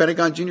can use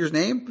Pentagon Jr.'s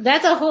name.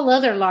 That's a whole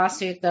other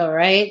lawsuit, though,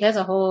 right? That's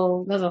a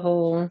whole.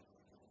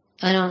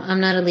 I'm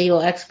not a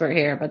legal expert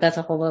here, but that's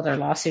a whole other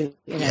lawsuit.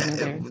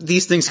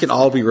 These things can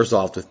all be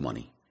resolved with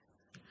money.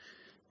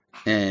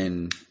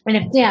 And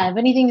if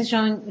anything is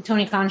showing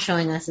Tony Khan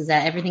showing us is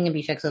that everything can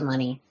be fixed with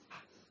money.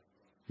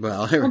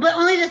 Well, but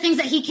only the things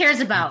that he cares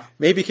about.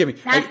 Maybe Kimmy,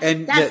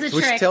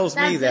 which tells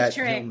me that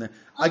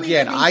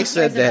again, I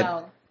said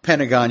that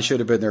Pentagon should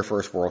have been their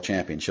first world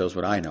champion. Shows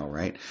what I know,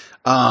 right?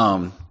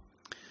 But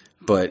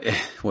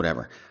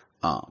whatever.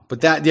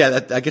 But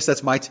I guess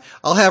that's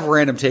I'll have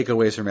random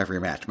takeaways from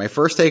every match. My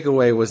first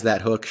takeaway was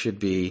that Hook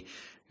should get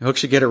a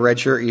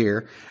redshirt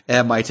year,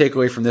 and my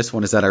takeaway from this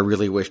one is that I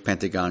really wish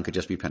Pentagon could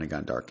just be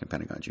Pentagon Dark and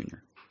Pentagon Jr.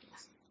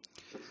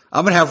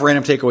 I'm gonna have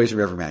random takeaways from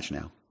every match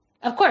now.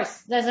 Of course,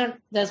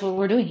 that's what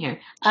we're doing here.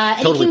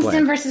 Eddie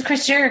Kingston versus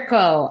Chris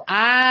Jericho.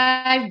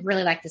 I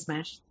really like this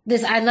match.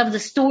 I love the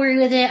story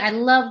with it.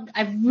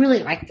 I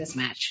really like this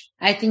match.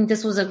 I think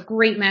this was a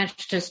great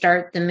match to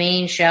start the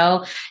main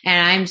show,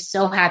 and I'm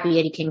so happy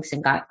Eddie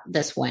Kingston got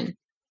this win.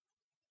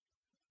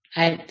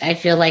 I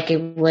feel like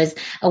it was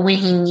a win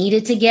he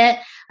needed to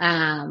get.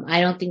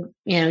 I don't think,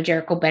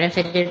 Jericho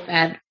benefited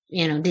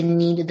didn't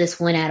need this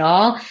win at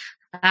all.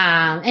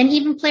 And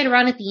even played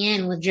around at the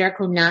end with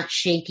Jericho not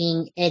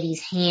shaking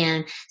Eddie's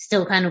hand,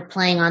 still kind of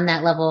playing on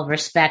that level of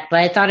respect. But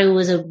I thought it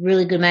was a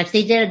really good match.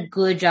 They did a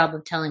good job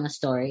of telling a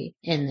story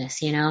in this,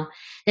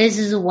 This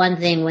is the one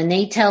thing when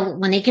they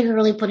can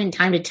really put in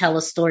time to tell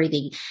a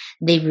story,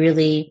 they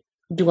really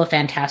do a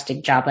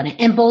fantastic job on it.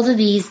 And both of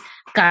these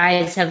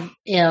guys have,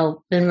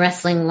 been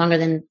wrestling longer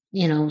than,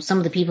 some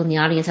of the people in the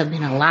audience have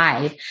been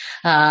alive,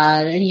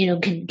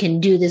 can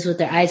do this with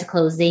their eyes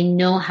closed. They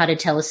know how to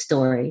tell a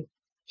story.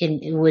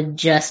 With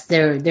just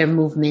their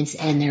movements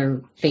and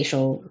their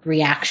facial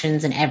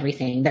reactions and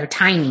everything, their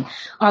timing,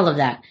 all of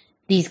that.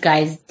 These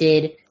guys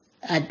did.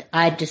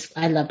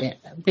 I loved it.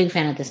 Big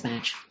fan of this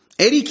match.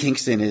 Eddie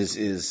Kingston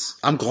is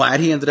I'm glad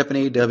he ended up in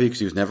AEW because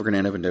he was never going to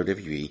end up in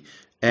WWE.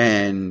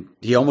 And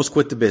he almost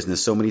quit the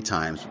business so many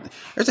times.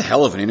 There's a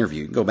hell of an interview.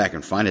 You can go back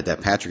and find it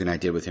that Patrick and I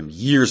did with him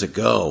years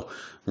ago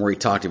where he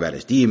talked about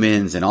his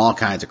demons and all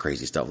kinds of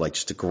crazy stuff. Like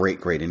just a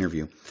great, great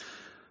interview.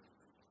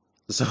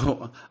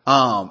 So,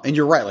 and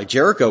you're right. Like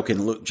Jericho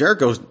can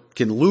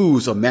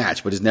lose a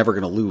match, but is never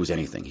going to lose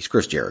anything. He's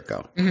Chris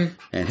Jericho, and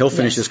he'll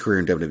finish his career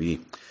in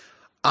WWE.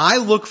 I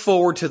look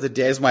forward to the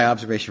day. As my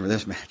observation for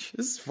this match,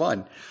 this is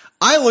fun.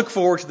 I look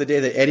forward to the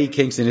day that Eddie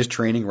Kingston is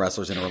training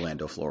wrestlers in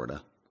Orlando,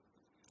 Florida,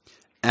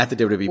 at the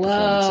WWE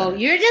Performance Center.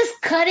 You're just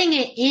cutting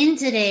it in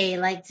today.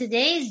 Like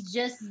today's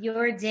just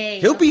your day.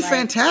 He'll be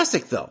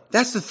fantastic, though.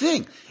 That's the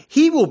thing.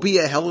 He will be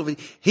a hell of a.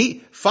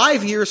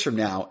 5 years from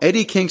now,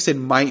 Eddie Kingston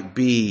might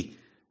be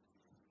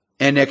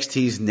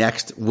NXT's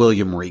next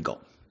William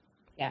Regal.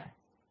 Yeah.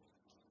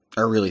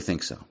 I really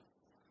think so.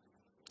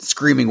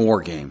 Screaming war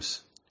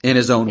games in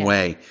his own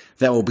way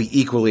that will be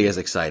equally as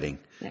exciting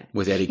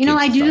with Eddie Kingston.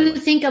 I do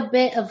think a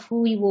bit of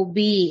who he will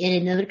be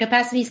in another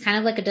capacity is kind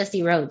of like a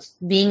Dusty Rhodes.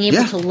 Being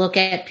able to look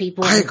at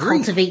people and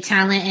cultivate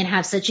talent and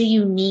have such a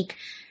unique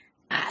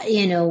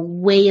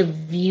way of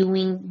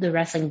viewing the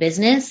wrestling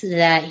business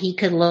that he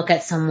could look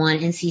at someone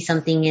and see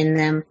something in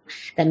them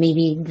that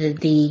maybe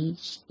the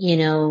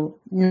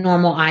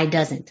normal eye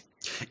doesn't.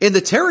 In the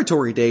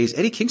territory days,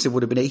 Eddie Kingston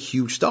would have been a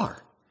huge star.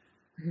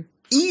 Mm-hmm.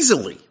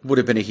 Easily would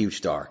have been a huge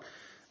star.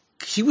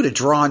 He would have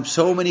drawn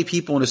so many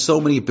people into so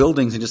many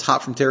buildings and just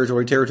hopped from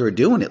territory to territory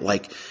doing it.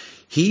 Like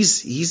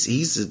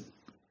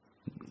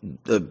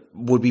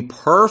would be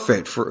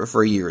perfect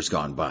for years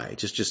gone by.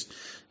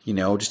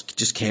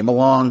 Just came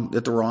along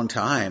at the wrong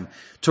time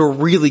to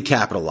really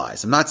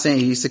capitalize. I'm not saying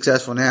he's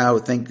successful now. I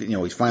think,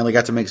 he's finally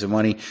got to make some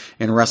money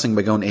in wrestling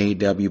by going to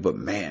AEW. But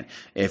man,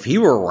 if he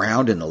were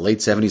around in the late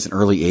 70s and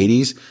early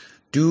 80s,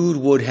 dude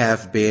would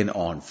have been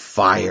on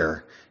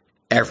fire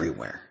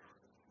everywhere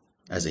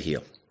as a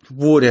heel.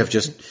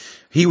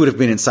 He would have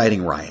been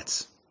inciting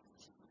riots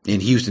in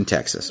Houston,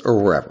 Texas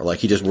or wherever. Like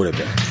he just would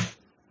have been.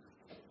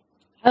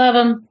 I love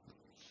him.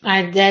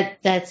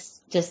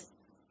 That's just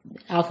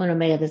Alpha and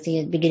Omega. That's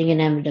the beginning and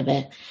end of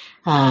it.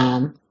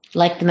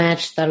 Liked the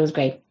match. Thought it was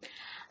great.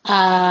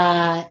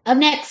 Up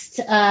next,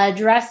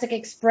 Jurassic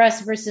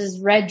Express versus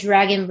Red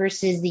Dragon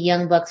versus the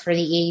Young Bucks for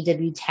the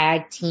AEW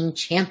Tag Team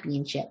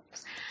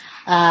Championships.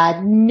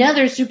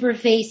 Another super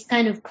face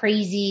kind of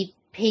crazy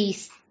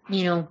pace,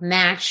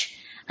 match.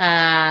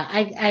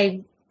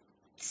 I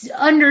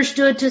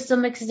understood to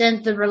some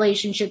extent the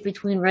relationship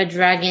between Red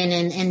Dragon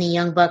and the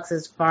Young Bucks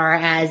as far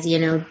as,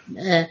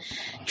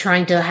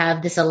 trying to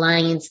have this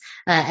alliance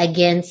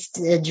against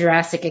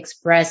Jurassic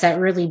Express. That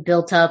really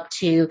built up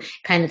to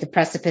kind of the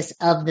precipice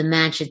of the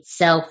match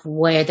itself,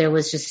 where there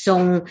was just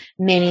so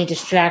many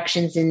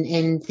distractions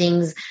and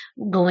things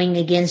going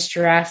against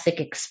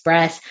Jurassic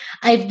Express.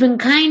 I've been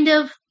kind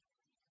of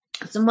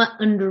somewhat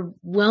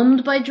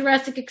underwhelmed by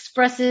Jurassic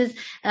Express's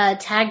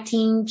tag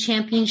team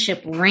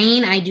championship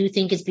reign. I do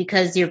think it's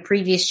because their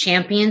previous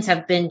champions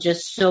have been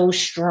just so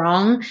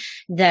strong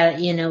that,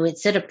 it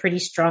set a pretty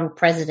strong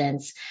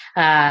precedence.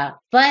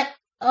 But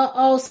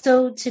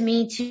also to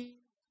me too,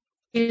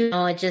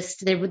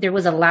 there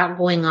was a lot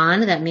going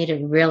on that made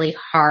it really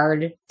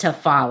hard to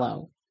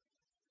follow.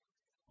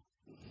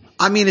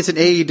 I mean, it's an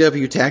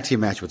AEW tag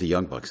team match with the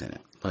Young Bucks in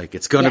it. Like,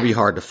 it's going to be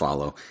hard to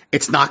follow.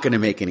 It's not going to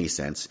make any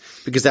sense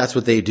because that's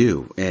what they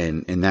do.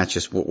 And that's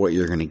just what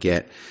you're going to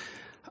get.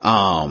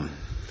 I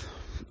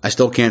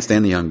still can't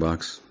stand the Young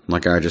Bucks.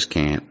 Like, I just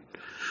can't.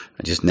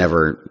 I just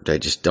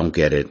don't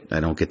get it. I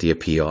don't get the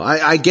appeal.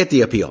 I get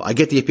the appeal. I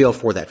get the appeal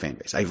for that fan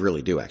base. I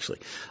really do, actually.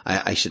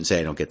 I shouldn't say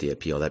I don't get the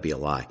appeal. That'd be a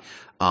lie.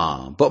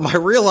 But my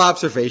real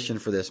observation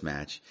for this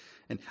match,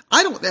 and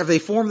have they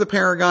formed the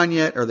Paragon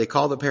yet? Or they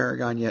called the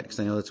Paragon yet? Because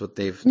I know that's what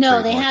they've.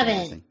 No, they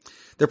haven't.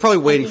 They're probably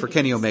waiting for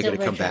Kenny Omega to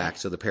come back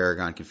so the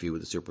Paragon can feud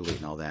with the Super Elite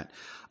and all that.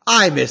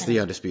 I miss the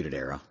Undisputed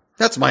Era.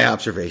 That's my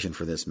observation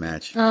for this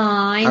match. Oh,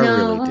 I know. I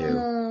really do.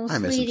 Oh, I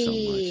miss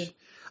sweetie. him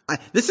so much.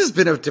 This has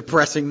been a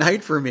depressing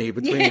night for me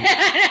between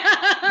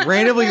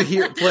randomly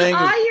playing.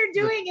 All you're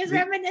doing is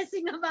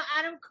reminiscing about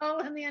Adam Cole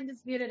and the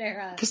Undisputed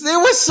Era. Because they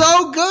were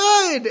so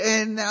good,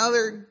 and now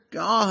they're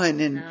gone.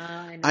 And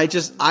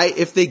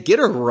if they get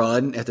a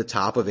run at the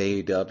top of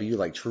AEW,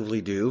 like truly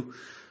do,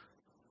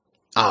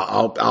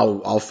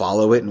 I'll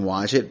follow it and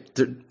watch it.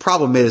 The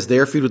problem is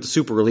their feud with the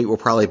Super Elite will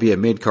probably be a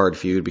mid-card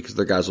feud because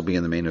their guys will be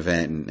in the main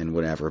event and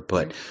whatever.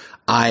 But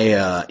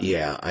I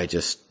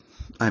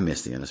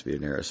miss the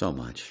Undisputed Era so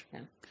much.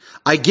 Yeah.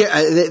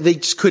 They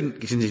just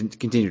couldn't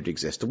continue to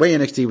exist. The way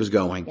NXT was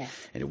going,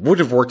 and it would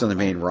have worked on the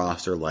main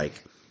roster, like,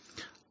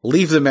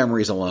 leave the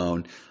memories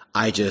alone.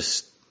 I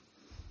just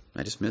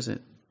miss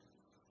it.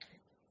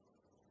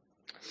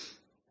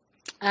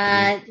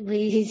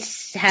 We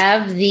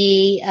have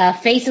the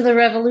Face of the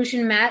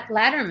Revolution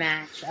ladder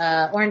match.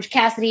 Orange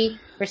Cassidy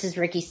versus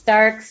Ricky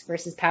Starks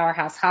versus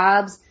Powerhouse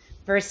Hobbs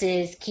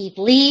versus Keith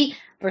Lee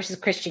versus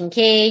Christian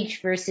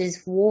Cage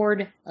versus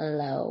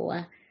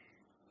Wardlow.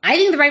 I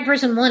think the right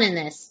person won in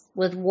this,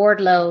 with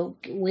Wardlow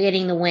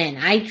getting the win.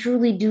 I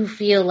truly do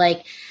feel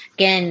like,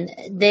 again,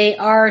 they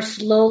are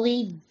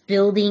slowly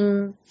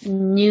building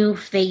new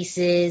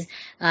faces,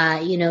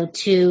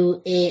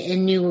 to a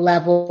new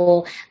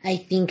level. I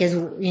think, as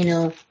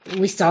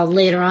we saw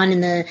later on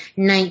in the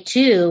night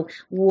too,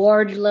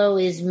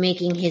 Wardlow is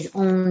making his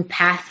own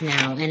path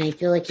now, and I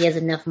feel like he has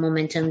enough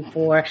momentum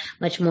for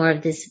much more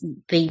of this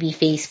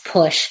babyface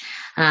push.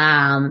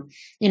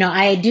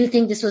 I do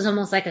think this was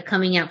almost like a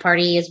coming out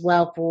party as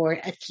well for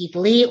Keith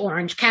Lee.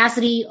 Orange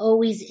Cassidy,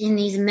 always in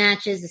these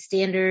matches, the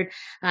standard.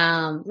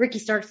 Ricky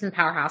Starks and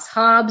Powerhouse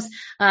Hobbs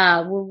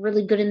were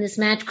really good in this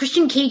match.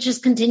 Christian Cage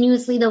just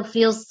continuously, though,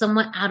 feels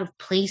somewhat out of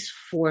place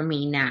for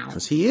me now.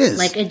 Because he is.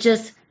 Like, he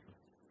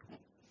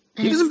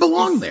doesn't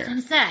belong there.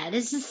 It's sad.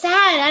 It's just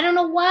sad. I don't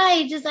know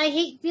why. I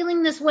hate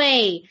feeling this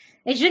way.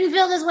 I shouldn't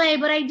feel this way,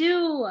 but I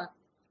do.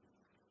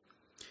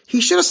 He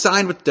should have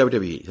signed with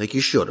WWE, like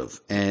you should have.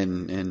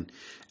 And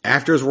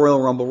after his Royal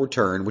Rumble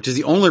return, which is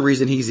the only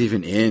reason he's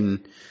even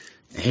in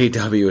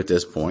AEW at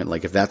this point,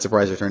 like if that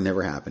surprise return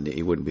never happened,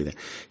 he wouldn't be there.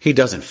 He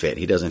doesn't fit.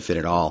 He doesn't fit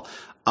at all.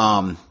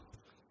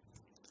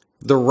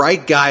 The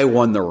right guy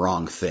won the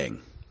wrong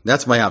thing.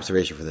 That's my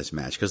observation for this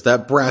match, because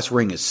that brass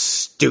ring is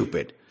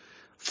stupid.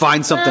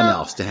 Find something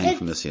else to hang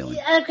from the ceiling.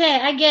 Okay,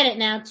 I get it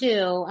now,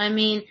 too. I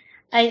mean,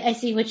 I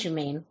see what you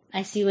mean.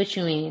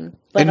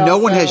 But and no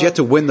one has yet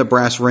to win the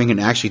brass ring and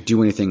actually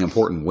do anything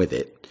important with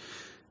it.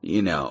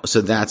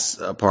 So that's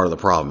a part of the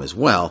problem as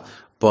well.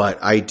 But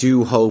I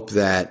do hope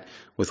that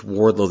with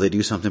Wardlow they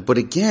do something. But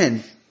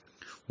again,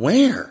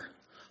 where?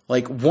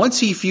 Like, once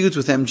he feuds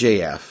with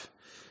MJF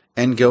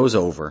and goes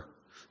over,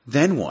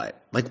 then what?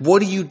 Like, what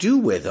do you do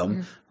with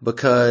him?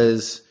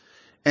 Because,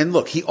 and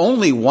look, he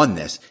only won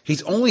this.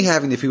 He's only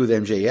having the feud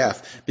with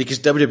MJF because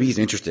WWE is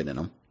interested in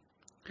him.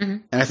 Mm-hmm.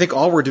 And I think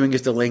all we're doing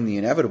is delaying the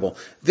inevitable.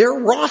 Their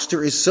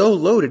roster is so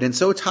loaded and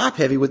so top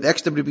heavy with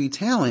ex-WWE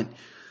talent.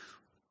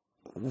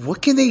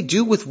 What can they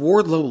do with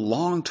Wardlow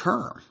long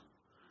term?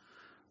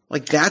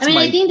 Like, that's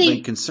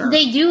my concern.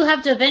 They do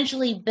have to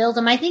eventually build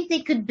him. I think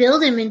they could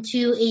build him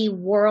into a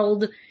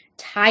world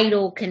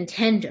title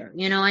contender.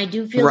 I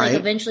do feel like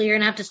eventually you're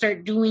going to have to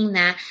start doing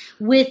that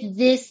with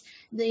this,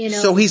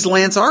 So he's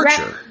Lance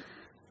Archer.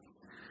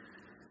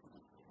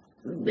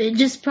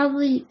 Just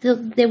probably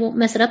they won't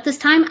mess it up this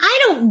time. I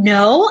don't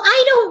know.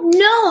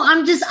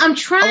 I'm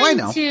trying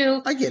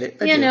to. I get it.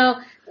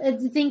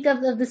 Think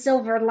of the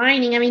silver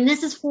lining. I mean,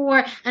 this is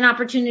for an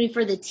opportunity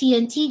for the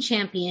TNT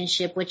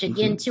Championship, which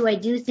again, too, I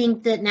do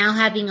think that now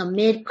having a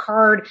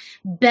mid-card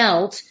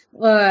belt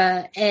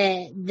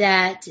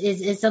that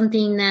is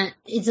something that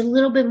is a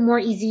little bit more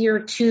easier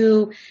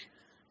to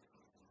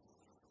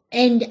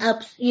end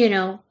up,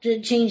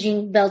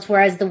 changing belts,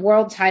 whereas the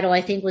world title,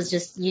 I think, was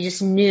you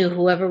just knew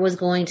whoever was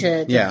going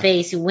to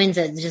face, who wins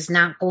it, is just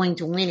not going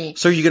to win it.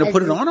 So are you going to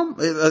put it on him?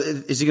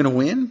 Is he going to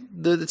win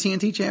the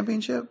TNT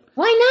Championship?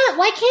 Why not?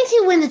 Why can't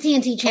he win the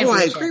TNT Championship? Oh,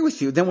 I agree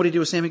with you. Then what do you do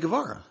with Sammy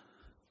Guevara?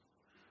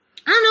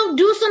 I don't know,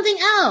 do something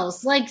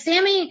else. Like,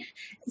 Sammy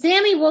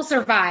will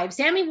survive.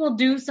 Sammy will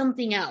do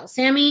something else.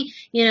 Sammy,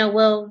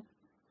 will,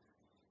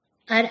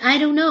 I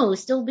don't know,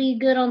 still be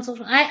good on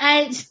social.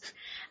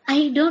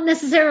 I don't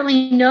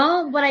necessarily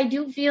know, but I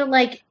do feel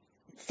like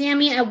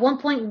Sammy at one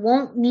point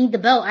won't need the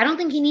belt. I don't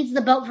think he needs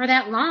the belt for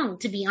that long,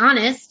 to be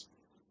honest.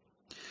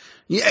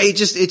 Yeah, it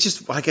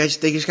just like they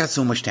just got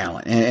so much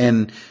talent,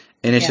 and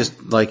it's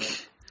just like,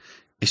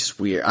 it's just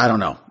weird. I don't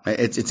know.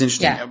 It's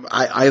interesting. Yeah.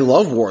 I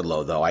love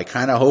Wardlow though. I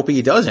kind of hope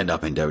he does end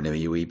up in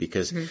WWE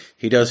because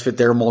he does fit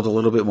their mold a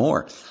little bit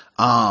more.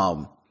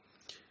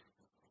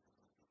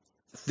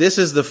 This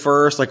is the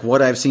first, like,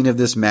 what I've seen of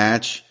this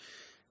match.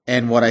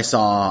 And what I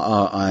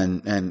saw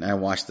and I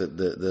watched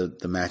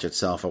the match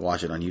itself. I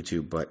watched it on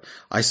YouTube, but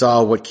I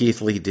saw what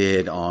Keith Lee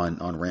did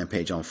on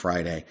Rampage on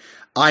Friday.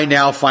 I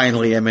now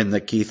finally am in the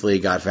Keith Lee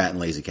got fat and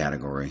lazy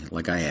category,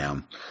 like I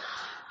am.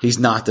 He's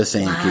not the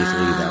same Keith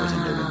Lee that was in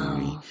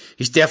WWE.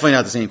 He's definitely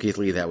not the same Keith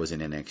Lee that was in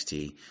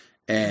NXT.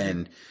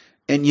 And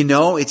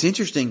it's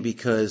interesting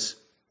because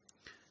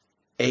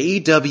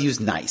AEW's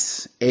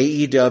nice.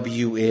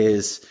 AEW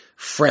is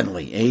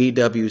friendly.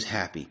 AEW's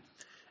happy.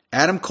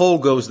 Adam Cole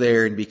goes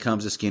there and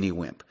becomes a skinny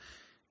wimp.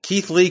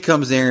 Keith Lee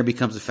comes there and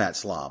becomes a fat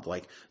slob.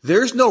 Like,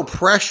 there's no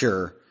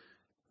pressure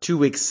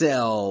to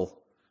excel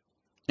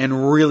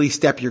and really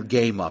step your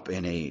game up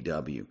in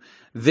AEW.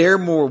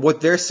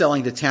 What they're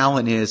selling to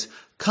talent is,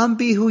 come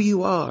be who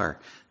you are.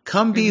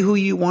 Come be who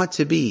you want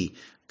to be.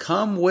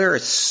 Come wear a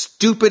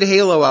stupid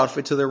Halo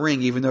outfit to the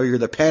ring, even though you're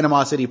the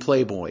Panama City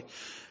Playboy.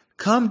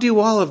 Come do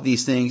all of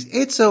these things.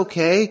 It's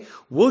okay.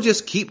 We'll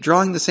just keep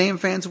drawing the same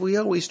fans we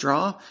always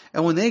draw.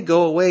 And when they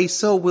go away,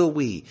 so will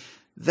we.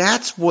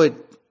 That's what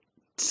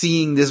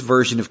seeing this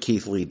version of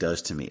Keith Lee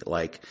does to me.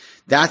 Like,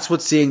 that's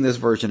what seeing this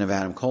version of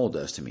Adam Cole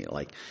does to me.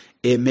 Like,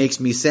 it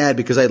makes me sad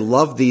because I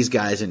love these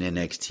guys in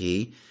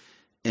NXT.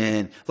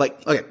 And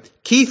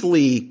Keith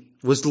Lee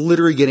was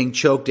literally getting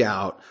choked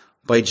out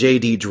by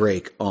JD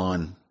Drake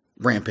on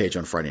Rampage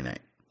on Friday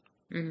night.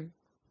 Mm-hmm.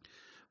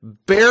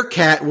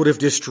 Bearcat would have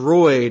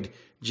destroyed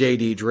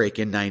JD Drake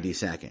in 90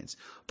 seconds.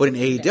 But in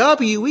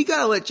AEW, we got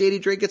to let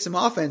JD Drake get some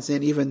offense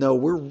in, even though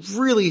we're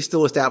really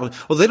still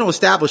established. Well, they don't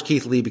establish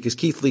Keith Lee because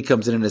Keith Lee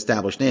comes in an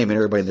established name and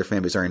everybody in their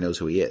fan base already knows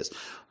who he is.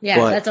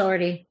 Yeah, that's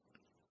already.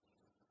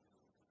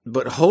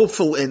 But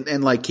hopefully,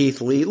 and like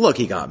Keith Lee, look,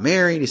 he got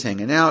married, he's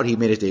hanging out, he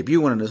made his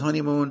debut, went on his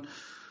honeymoon.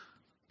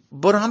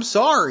 But I'm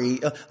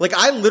sorry. Like,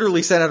 I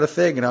literally sent out a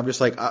thing, and I'm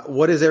just like,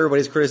 what is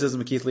everybody's criticism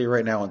of Keith Lee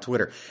right now on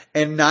Twitter?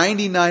 And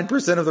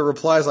 99% of the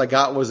replies I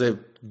got was a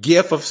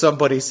gif of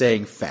somebody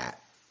saying fat.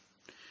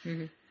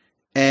 Mm-hmm.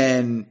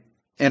 And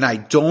I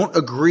don't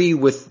agree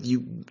with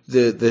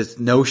this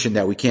notion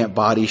that we can't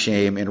body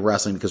shame in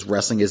wrestling because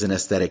wrestling is an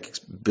aesthetic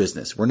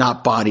business. We're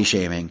not body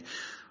shaming.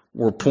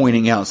 We're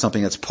pointing out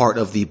something that's part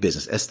of the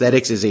business.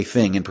 Aesthetics is a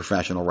thing in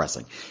professional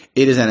wrestling.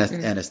 It is an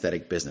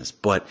aesthetic business.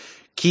 But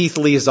Keith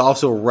Lee is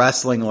also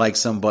wrestling like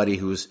somebody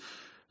who's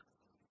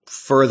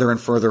further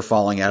and further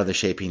falling out of the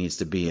shape he needs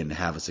to be in to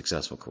have a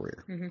successful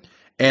career. Mm-hmm.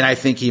 And I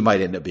think he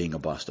might end up being a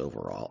bust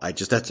overall.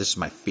 That's just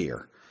my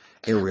fear.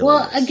 It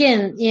really is.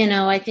 Again,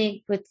 I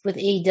think with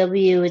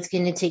AEW, it's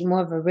going to take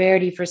more of a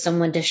rarity for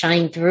someone to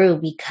shine through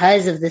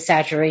because of the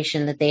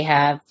saturation that they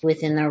have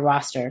within their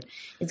roster.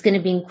 It's going to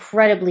be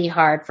incredibly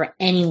hard for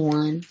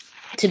anyone,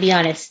 to be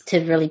honest,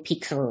 to really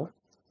peek through.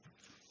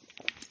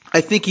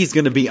 I think he's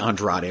going to be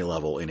Andrade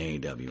level in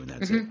AEW, and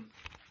that's it.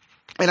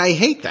 And I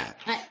hate that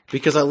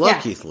because I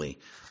love Keith Lee.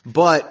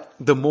 But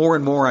the more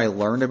and more I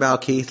learn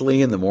about Keith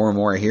Lee and the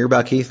more I hear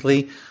about Keith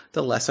Lee,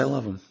 the less I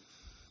love him.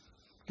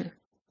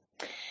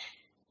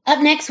 Up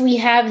next, we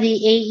have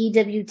the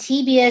AEW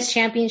TBS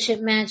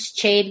Championship match,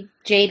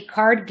 Jade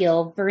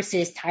Cargill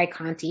versus Ty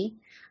Conti.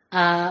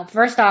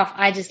 First off,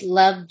 I just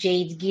love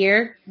Jade's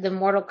gear. The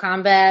Mortal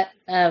Kombat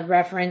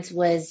reference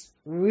was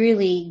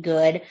really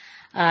good.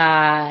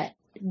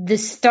 The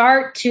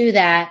start to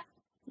that,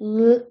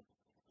 and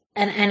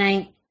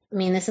I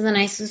mean this in the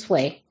nicest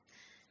way,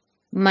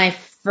 my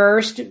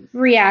first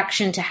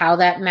reaction to how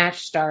that match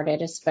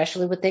started,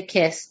 especially with the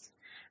kiss,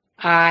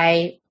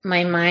 my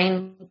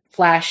mind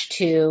flashed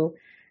to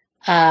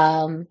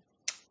HLA.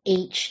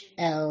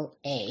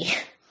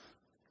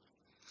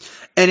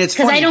 And it's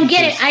because I don't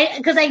get it.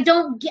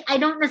 I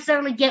don't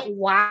necessarily get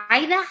why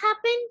that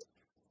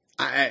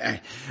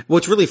happened.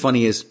 What's really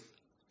funny is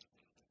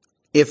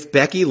if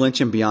Becky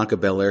Lynch and Bianca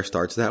Belair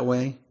starts that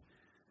way,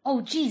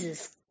 oh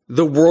Jesus,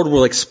 the world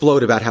will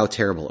explode about how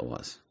terrible it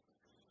was.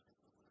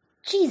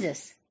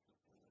 Jesus,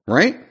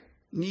 right?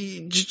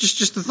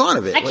 Just the thought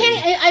of it. I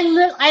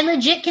can't. I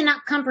legit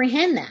cannot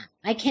comprehend that.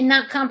 I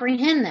cannot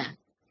comprehend that.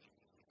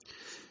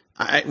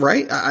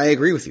 I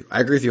agree with you. I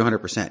agree with you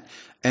 100%.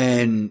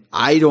 And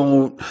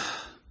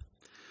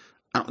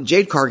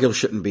Jade Cargill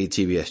shouldn't be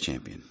TBS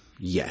champion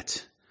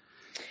yet.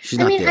 She's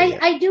not there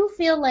yet. I do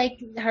feel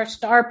like her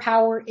star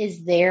power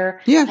is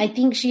there. Yeah. I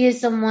think she is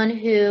someone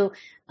who,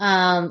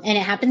 and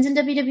it happens in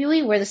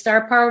WWE where the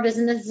star power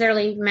doesn't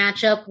necessarily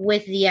match up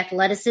with the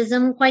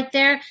athleticism quite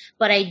there.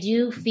 But I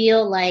do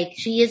feel like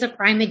she is a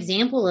prime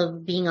example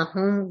of being a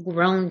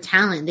homegrown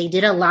talent. They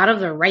did a lot of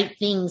the right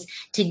things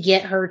to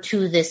get her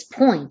to this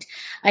point.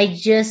 I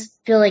just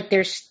feel like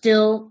there's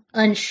still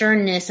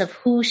unsureness of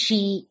who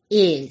she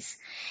is.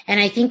 And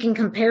I think in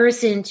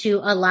comparison to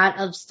a lot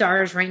of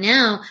stars right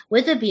now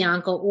with a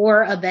Bianca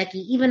or a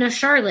Becky, even a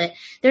Charlotte,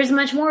 there's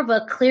much more of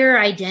a clear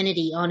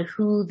identity on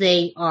who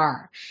they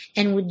are.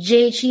 And with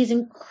Jade, she's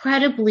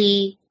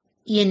incredibly,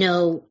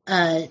 great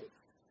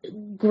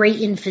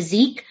in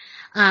physique.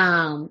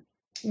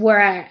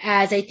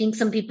 Whereas I think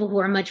some people who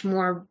are much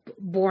more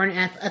born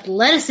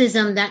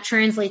athleticism, that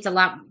translates a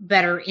lot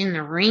better in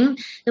the ring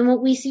than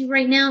what we see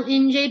right now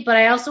in Jade. But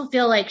I also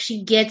feel like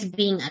she gets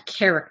being a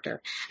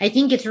character. I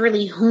think it's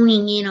really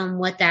honing in on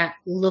what that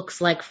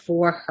looks like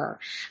for her.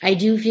 I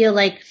do feel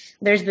like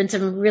there's been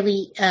some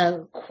really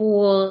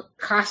cool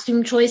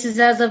costume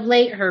choices as of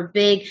late. Her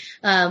big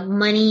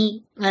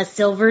money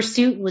silver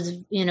suit was,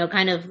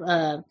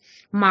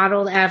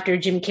 modeled after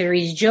Jim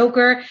Carrey's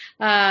Joker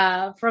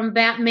from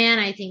Batman.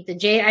 I I think the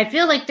Jade, I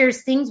feel like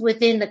there's things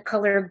within the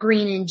color of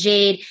green and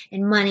Jade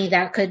and money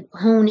that could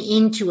hone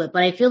into it.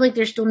 But I feel like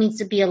there still needs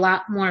to be a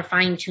lot more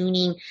fine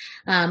tuning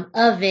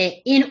of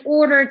it in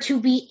order to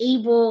be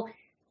able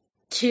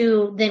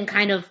to then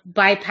kind of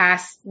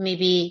bypass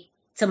maybe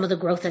some of the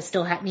growth that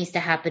still needs to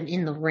happen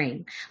in the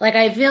ring. Like,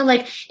 I feel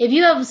like if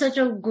you have such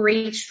a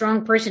great,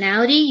 strong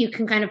personality, you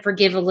can kind of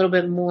forgive a little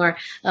bit more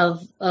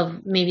of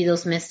maybe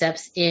those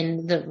missteps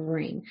in the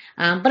ring.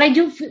 But I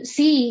do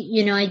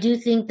see, I do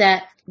think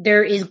that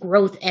there is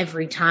growth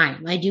every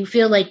time. I do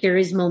feel like there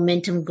is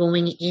momentum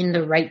going in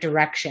the right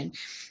direction.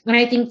 And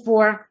I think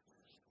for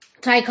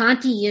Tay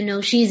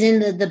Conti, she's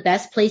in the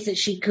best place that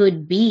she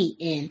could be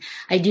in.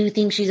 I do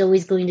think she's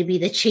always going to be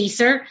the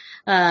chaser,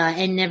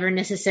 and never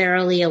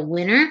necessarily a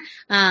winner.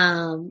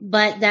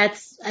 But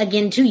that's,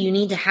 again, too, you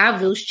need to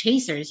have those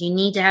chasers. You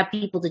need to have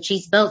people to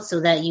chase belts so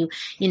that you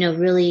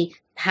really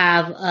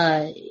have,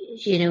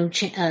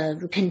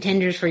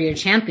 contenders for your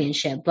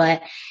championship.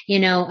 But,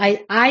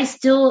 I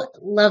still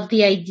love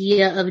the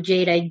idea of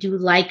Jade. I do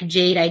like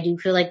Jade. I do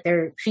feel like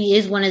she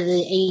is one of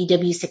the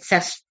AEW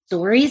success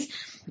stories,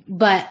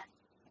 but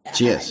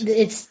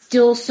it's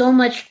still so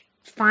much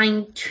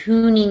fine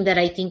tuning that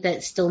I think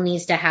that still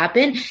needs to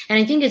happen. And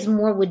I think it's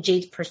more with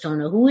Jade's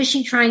persona. Who is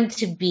she trying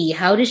to be?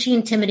 How does she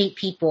intimidate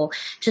people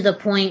to the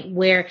point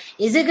where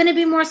is it going to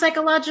be more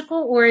psychological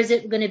or is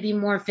it going to be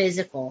more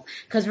physical?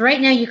 Because right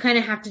now you kind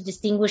of have to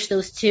distinguish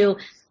those two.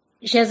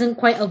 She hasn't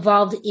quite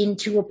evolved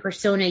into a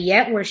persona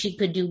yet where she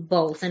could do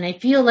both. And I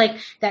feel like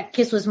that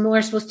kiss was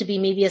more supposed to be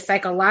maybe a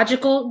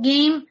psychological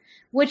game,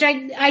 which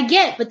I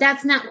get, but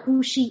that's not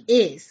who she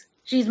is.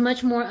 She's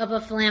much more of a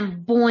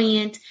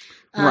flamboyant,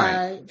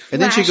 right.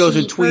 And then she goes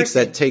and tweets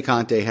that Tay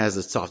Conti has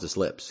the softest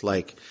lips,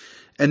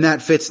 and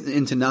that fits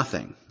into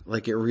nothing.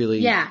 Like, it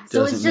really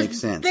doesn't make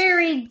sense.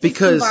 Very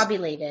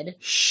discombobulated.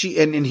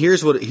 And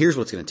here's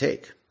what's going to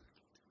take,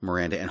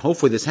 Miranda, and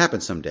hopefully this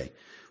happens someday.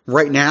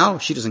 Right now,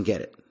 she doesn't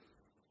get it.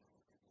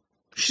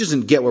 She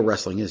doesn't get what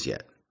wrestling is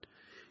yet.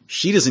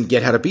 She doesn't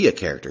get how to be a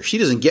character. She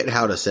doesn't get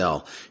how to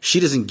sell.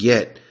 She doesn't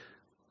get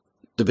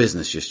the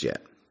business just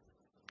yet.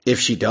 If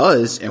she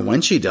does, and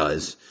when she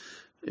does,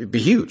 it'd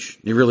be huge.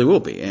 It really will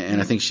be. And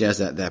I think she has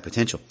that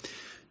potential.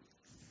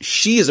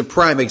 She is a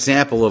prime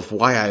example of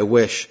why I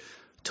wish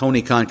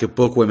Tony Khan could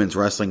book women's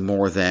wrestling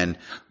more than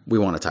we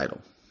want a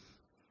title.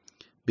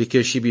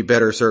 Because she'd be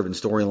better served in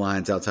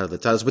storylines outside of the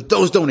titles. But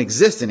those don't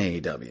exist in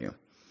AEW.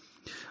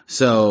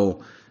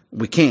 So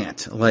we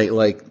can't.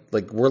 Like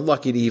we're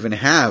lucky to even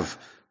have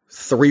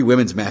 3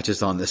 women's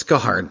matches on this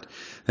card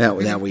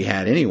that we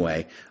had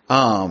anyway.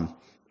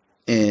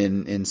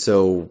 And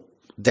so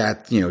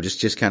that,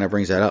 just kind of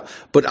brings that up.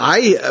 But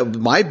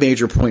my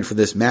major point for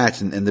this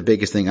match and the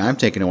biggest thing I'm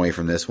taking away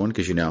from this one,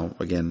 because,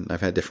 again, I've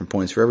had different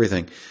points for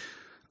everything.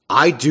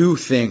 I do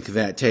think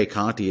that Tay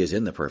Conti is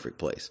in the perfect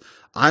place.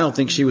 I don't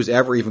think she was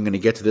ever even going to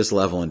get to this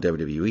level in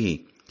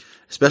WWE,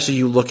 especially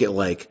you look at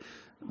what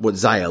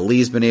Xia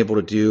Li's been able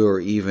to do, or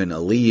even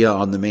Aaliyah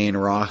on the main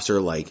roster.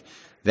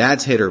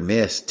 That's hit or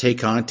miss. Tay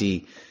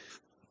Conti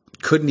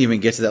couldn't even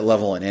get to that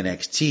level in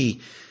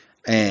NXT.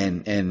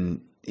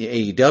 And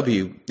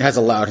AEW has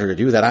allowed her to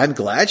do that. I'm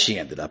glad she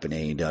ended up in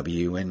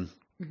AEW. And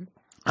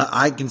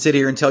I can sit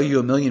here and tell you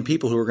a million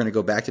people who are going to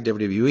go back to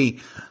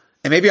WWE.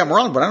 And maybe I'm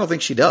wrong, but I don't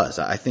think she does.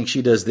 I think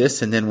she does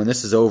this, and then when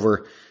this is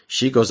over,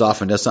 she goes off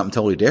and does something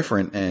totally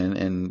different.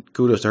 And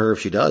kudos to her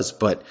if she does.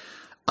 But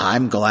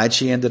I'm glad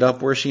she ended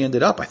up where she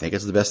ended up. I think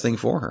it's the best thing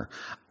for her.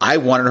 I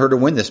wanted her to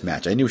win this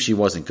match. I knew she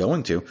wasn't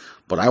going to,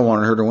 but I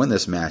wanted her to win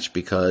this match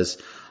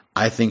because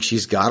I think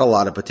she's got a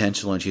lot of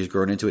potential and she's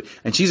grown into it.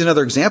 And she's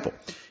another example.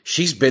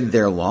 She's been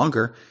there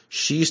longer.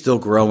 She's still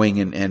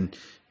growing, and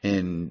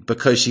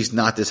because she's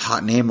not this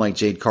hot name like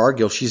Jade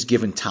Cargill, she's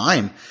given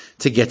time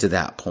to get to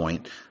that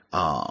point.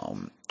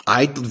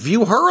 I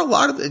view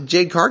her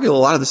Jade Cargill a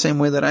lot of the same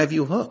way that I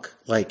view Hook.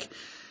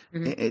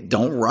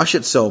 Don't rush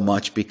it so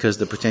much because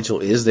the potential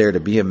is there to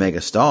be a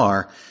mega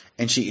star.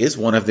 And she is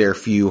one of their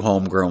few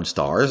homegrown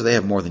stars. They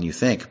have more than you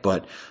think,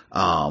 but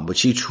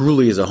she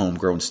truly is a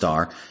homegrown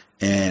star.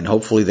 And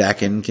hopefully that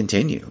can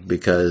continue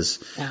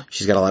because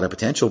she's got a lot of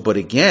potential. But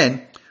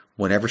again,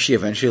 whenever she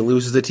eventually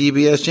loses the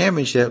TBS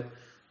championship,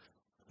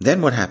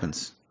 then what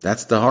happens?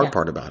 That's the hard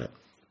part about it.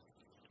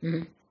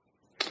 Mm-hmm.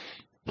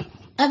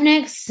 Up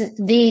next,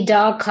 the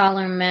dog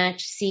collar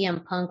match,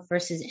 CM Punk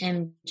versus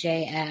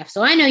MJF.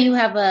 So I know you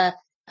have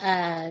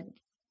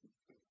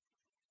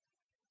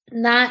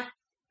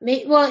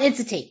it's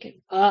a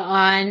take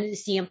on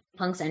CM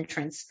Punk's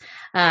entrance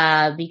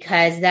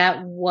because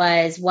that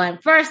was one.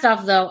 First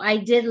off, though, I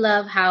did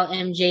love how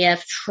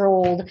MJF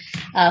trolled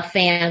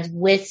fans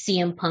with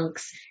CM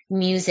Punk's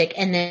music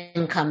and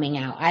then coming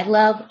out. I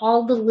love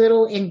all the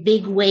little and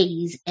big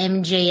ways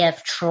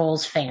MJF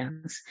trolls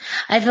fans.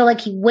 I feel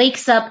like he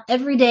wakes up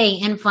every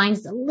day and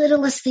finds the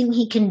littlest thing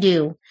he can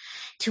do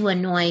to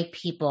annoy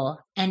people,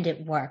 and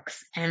it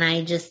works. And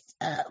I just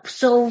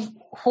so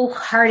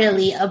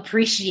wholeheartedly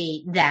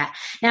appreciate that.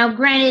 Now,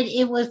 granted,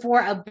 it was for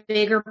a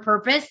bigger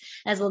purpose,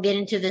 as we'll get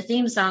into the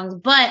theme songs,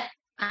 but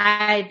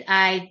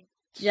I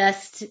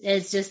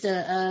it's just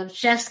a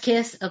chef's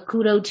kiss, a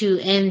kudo to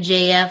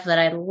MJF that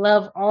I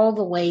love all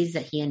the ways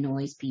that he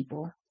annoys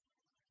people.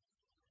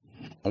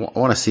 I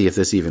want to see if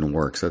this even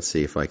works. Let's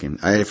see if I can.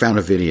 I found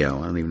a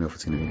video. I don't even know if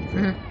it's going to be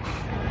good.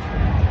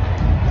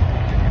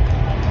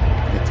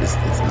 It's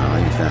not.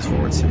 Let me fast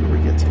forward, see where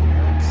we get to.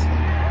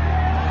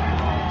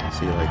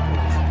 See,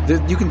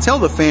 like, you can tell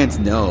the fans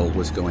know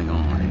what's going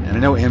on. And I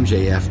know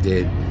MJF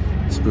did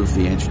spoof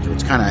the entrance,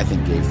 which kind of, I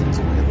think, gave things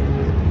away a little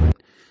bit. But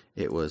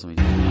it was. I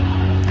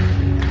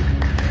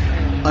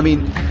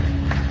mean,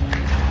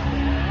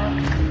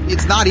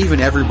 it's not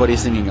even everybody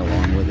singing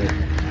along with it.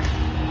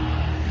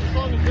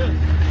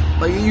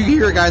 Like, you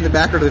hear a guy in the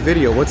background of the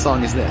video, what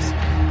song is this?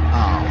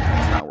 Oh,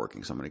 it's not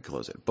working, so I'm going to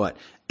close it. But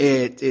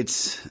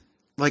it's,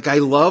 like, I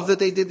love that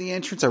they did the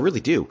entrance. I really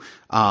do.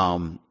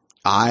 I,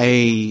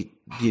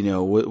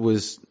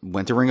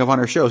 went to Ring of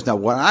Honor shows. Now,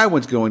 when I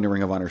was going to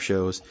Ring of Honor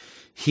shows,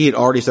 he had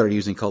already started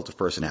using Cult of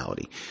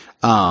Personality.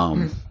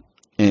 And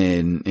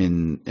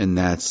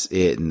that's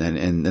it. And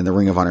then the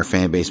Ring of Honor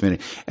fan base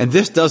minute. And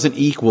this doesn't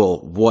equal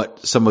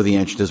what some of the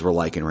entrances were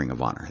like in Ring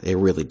of Honor. It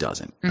really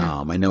doesn't.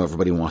 I know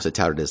everybody wants to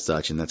tout it as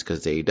such, and that's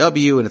because it's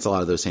AEW and it's a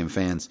lot of those same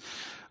fans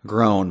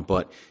grown.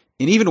 But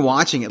and even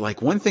watching it, like,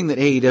 one thing that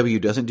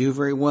AEW doesn't do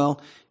very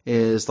well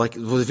is, like,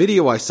 the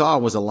video I saw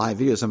was a live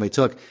video somebody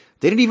took.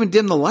 They didn't even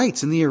dim the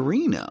lights in the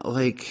arena.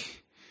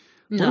 Like,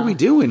 what are we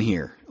doing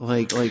here?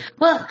 Well,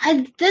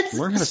 that's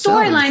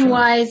storyline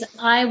wise.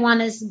 I want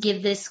to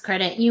give this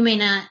credit. You may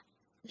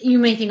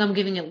think I'm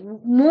giving it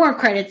more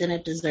credit than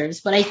it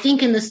deserves, but I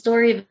think in the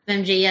story of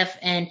MJF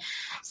and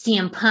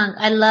CM Punk,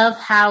 I love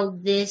how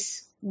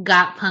this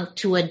got Punk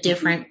to a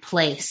different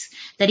place,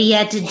 that he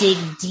had to dig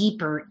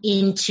deeper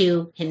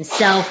into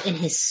himself and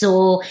his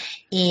soul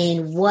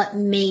and what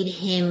made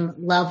him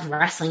love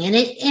wrestling.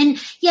 And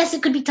yes,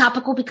 it could be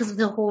topical because of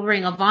the whole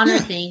Ring of Honor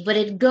thing, but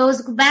it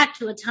goes back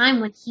to a time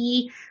when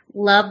he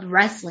loved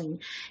wrestling,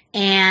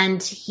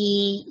 and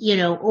he,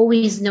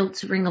 always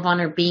notes Ring of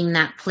Honor being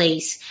that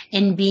place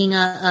and being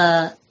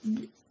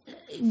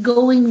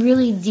going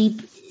really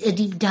a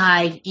deep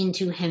dive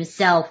into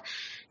himself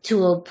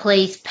to a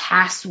place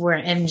past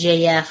where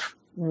MJF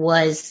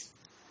was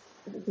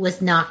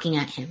knocking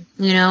at him,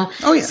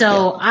 Oh, yeah.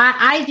 So yeah.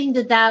 I think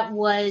that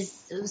was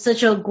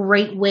such a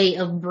great way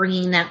of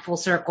bringing that full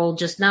circle,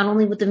 just not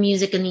only with the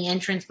music and the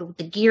entrance, but with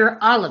the gear,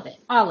 all of it.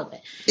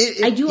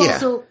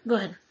 Also, go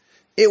ahead.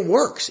 It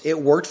works. It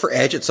worked for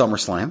Edge at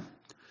SummerSlam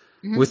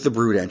with the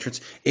Brood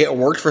entrance. It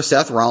worked for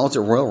Seth Rollins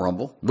at Royal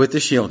Rumble with the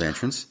Shield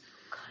entrance.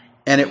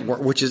 And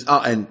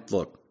and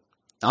look,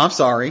 I'm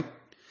sorry.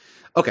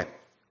 Okay.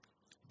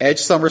 Edge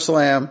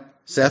SummerSlam,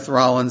 Seth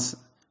Rollins,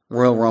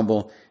 Royal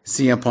Rumble,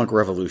 CM Punk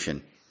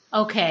Revolution.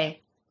 Okay.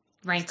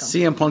 Rank them.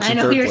 CM Punk's in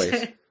third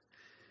place.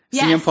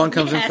 CM Punk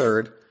comes in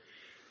third.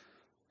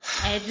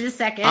 Edge is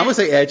second. I'm going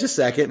to say Edge is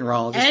second and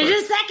Rollins is first. Edge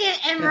is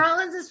second and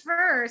Rollins is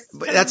first.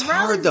 But that's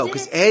hard, though,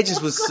 because Edge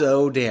was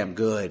so damn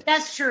good.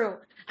 That's true.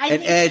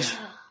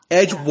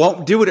 Edge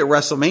won't do it at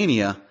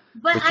WrestleMania.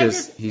 But I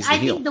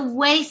think the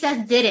way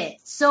Seth did it,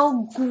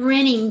 so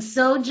grinning,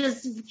 so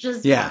just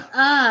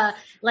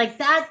like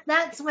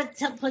that's what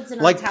puts it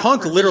on like top.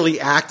 Punk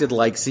literally acted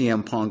like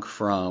CM Punk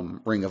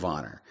from Ring of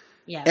Honor.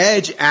 Yeah.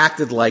 Edge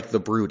acted like the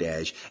Brood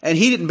Edge. And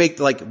he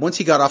didn't once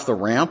he got off the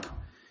ramp,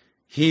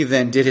 he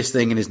then did his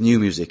thing and his new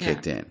music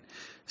kicked in.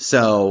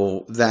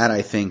 So that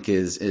I think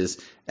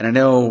is, and I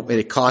know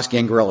it cost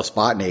Gangrel a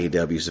spot in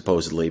AEW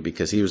supposedly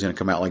because he was going to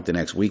come out like the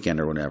next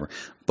weekend or whatever.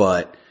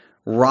 But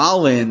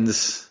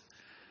Rollins,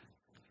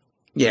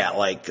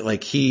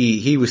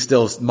 he was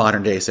still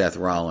modern day Seth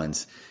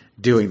Rollins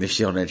doing the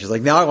Shield entrance.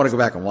 Like, now I want to go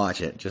back and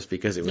watch it just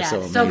because it was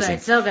so amazing.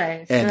 So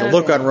good. And the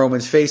look on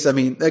Roman's face, I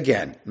mean,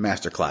 again,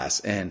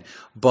 masterclass.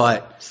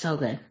 So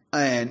good.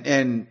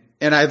 And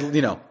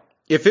I,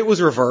 if it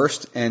was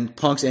reversed and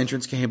Punk's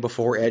entrance came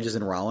before Edge's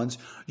and Rollins,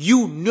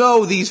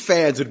 these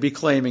fans would be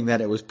claiming that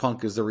it was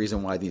Punk is the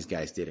reason why these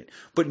guys did it.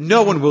 But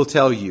no one will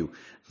tell you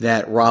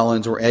that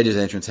Rollins or Edge's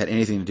entrance had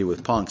anything to do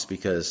with Punk's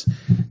because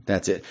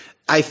that's it.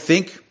 I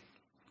think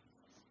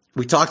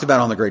we talked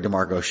about on the Greg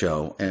DeMarco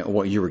show and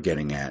what you were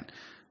getting at.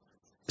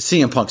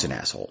 CM Punk's an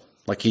asshole.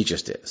 Like, he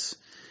just is.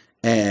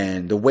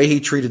 And the way he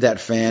treated that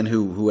fan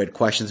who had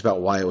questions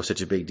about why it was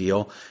such a big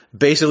deal,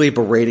 basically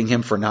berating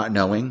him for not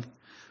knowing,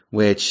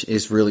 which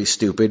is really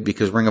stupid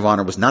because Ring of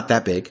Honor was not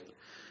that big.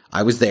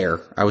 I was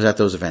there. I was at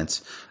those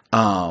events.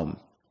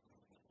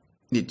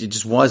 It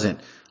just wasn't.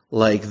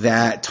 Like,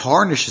 that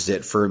tarnishes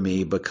it for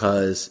me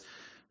because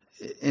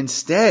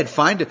instead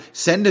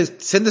send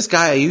this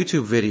guy a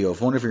YouTube video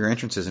of one of your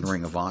entrances in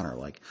Ring of Honor.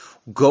 Like,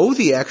 go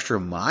the extra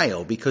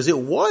mile because it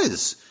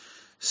was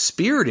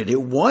spirited.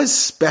 It was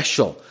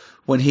special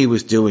when he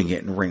was doing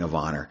it in Ring of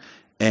Honor.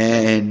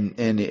 And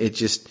it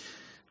just,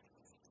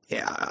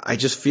 I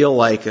just feel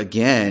like,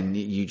 again,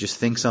 you just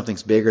think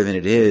something's bigger than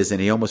it is,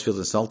 and he almost feels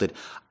insulted.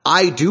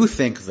 I do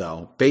think,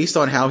 though, based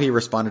on how he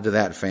responded to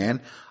that fan,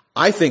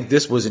 I think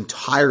this was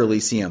entirely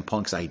CM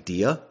Punk's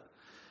idea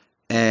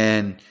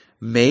and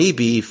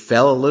maybe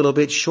fell a little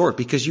bit short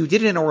because you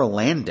did it in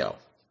Orlando.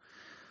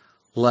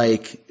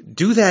 Like,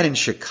 do that in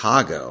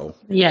Chicago.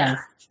 Yeah.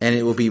 And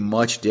it will be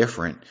much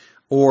different.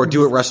 Or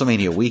do it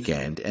WrestleMania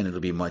weekend, and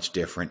it'll be much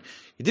different.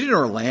 You did it in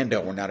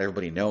Orlando, where not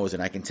everybody knows,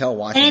 and I can tell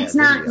watching and it's that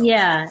not, video.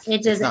 Yeah,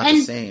 it doesn't. It's not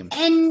the same.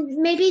 And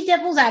maybe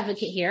devil's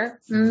advocate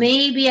here.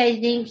 Maybe I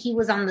think he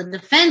was on the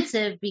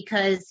defensive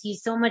because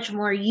he's so much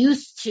more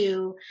used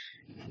to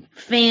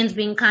fans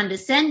being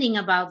condescending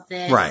about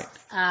this. Right.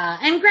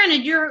 And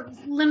granted, you're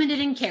limited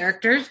in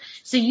characters,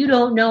 so you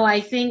don't know,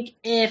 I think,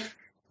 if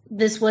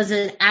this was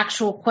an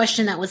actual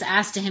question that was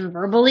asked to him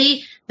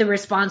verbally, the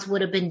response would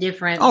have been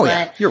different. Oh,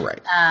 yeah, you're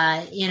right.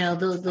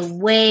 The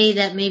way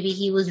that maybe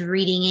he was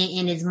reading it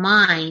in his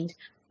mind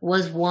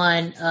was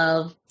one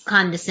of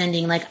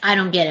condescending, like, I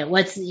don't get it.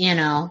 What's,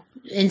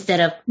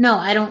 instead of, no,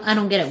 I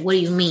don't get it. What do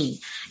you mean?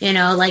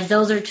 Like,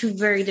 those are two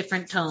very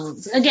different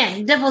tones.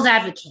 Again, devil's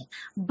advocate.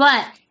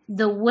 But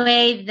the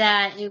way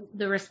that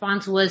the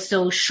response was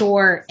so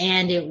short,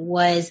 and it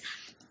was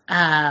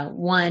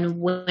one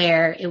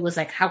where it was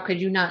like, how could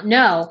you not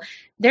know?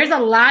 There's a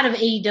lot of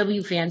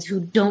AEW fans who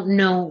don't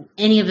know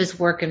any of his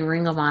work in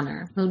Ring of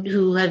Honor,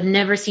 who have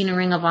never seen a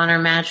Ring of Honor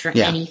match or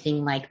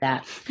anything like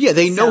that. Yeah,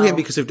 they know him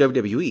because of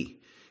WWE.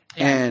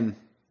 Yeah. And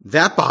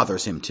that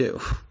bothers him too.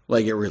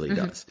 Like, it really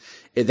does.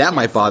 That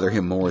might bother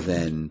him more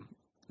than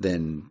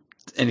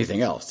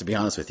anything else, to be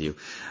honest with you.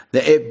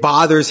 It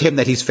bothers him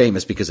that he's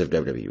famous because of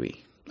WWE.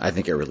 I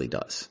think it really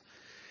does.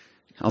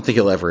 I don't think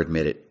he'll ever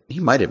admit it. He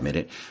might admit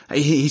it.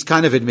 He's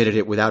kind of admitted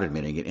it without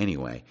admitting it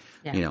anyway.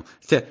 Yeah.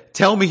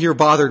 Tell me you're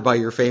bothered by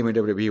your fame in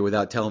WWE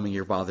without telling me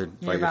you're bothered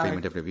by your fame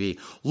in WWE.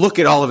 Look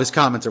at all of his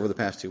comments over the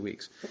past 2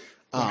 weeks.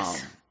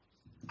 Yes.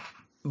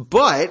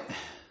 But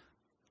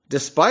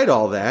despite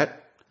all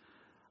that,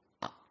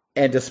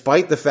 and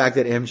despite the fact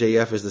that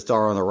MJF is the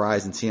star on the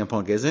rise and CM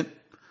Punk isn't,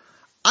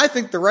 I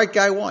think the right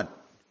guy won.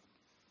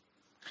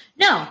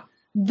 No.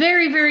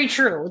 Very, very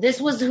true. This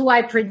was who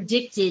I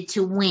predicted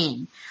to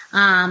win.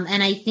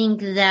 And I think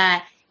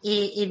that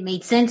it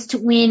made sense to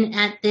win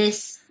at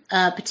this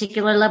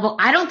particular level.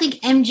 I don't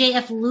think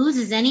MJF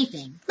loses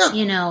anything,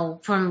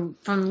 from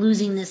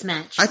losing this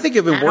match. I think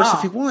it would be worse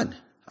if he won.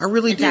 I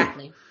really do.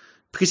 Exactly.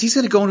 Because he's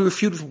going to go into a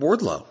feud with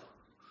Wardlow.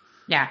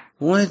 Yeah.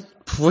 What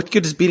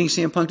good does beating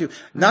CM Punk do?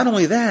 Not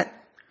only that,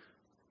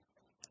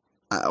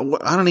 I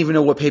don't even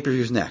know what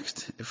pay-per-view is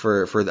next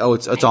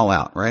it's All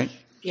Out, right?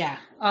 Yeah,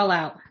 All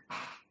Out.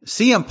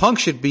 CM Punk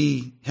should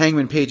be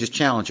Hangman Page's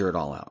challenger at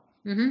All Out.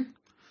 Mm-hmm.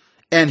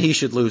 And he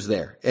should lose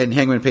there. And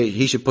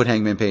he should put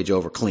Hangman Page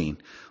over clean.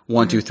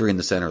 1, 2, 3 in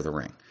the center of the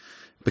ring.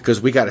 Because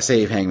we got to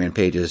save Hangman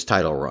Page's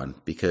title run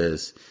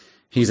because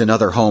he's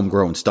another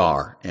homegrown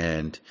star.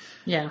 And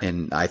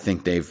I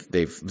think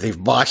they've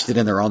botched it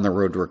and they're on the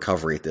road to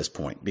recovery at this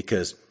point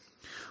because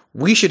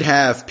we should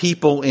have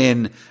people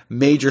in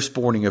major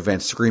sporting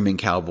events screaming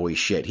cowboy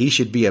shit. He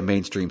should be a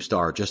mainstream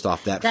star just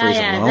off that phrase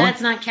alone.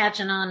 That's not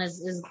catching on as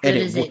good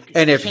as it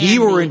And if he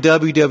were in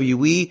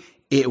WWE,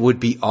 it would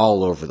be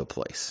all over the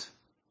place.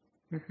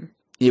 Mm-hmm.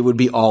 It would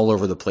be all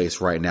over the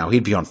place right now.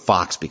 He'd be on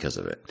Fox because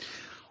of it.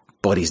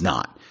 But he's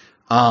not.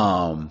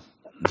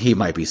 He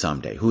might be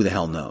someday. Who the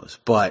hell knows?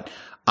 But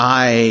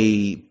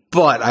I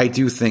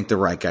do think the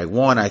right guy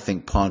won. I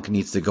think Punk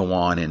needs to go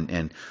on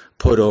and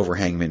put over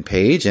Hangman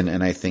Page,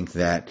 and I think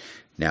that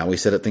now we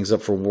set things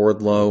up for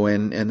Wardlow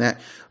and that.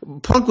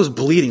 Punk was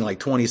bleeding like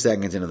 20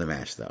 seconds into the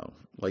match, though.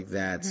 Like,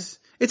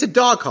 it's a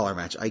dog collar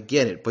match. I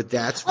get it, but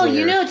that's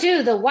where...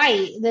 too, the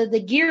white, the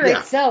gear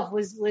itself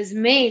was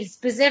made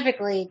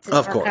specifically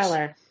for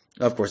color.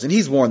 Of course, and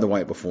he's worn the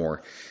white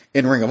before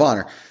in Ring of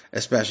Honor,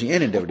 especially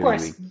and in WWE. Of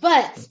course,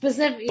 but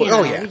specifically,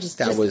 just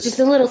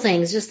the little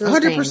things, just those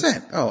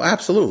 100%. Oh,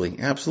 absolutely.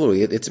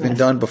 It's been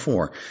done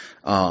before.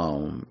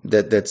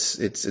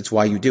 It's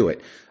why you do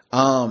it.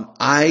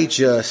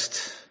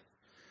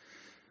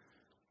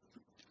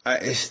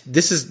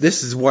 This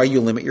is why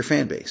you limit your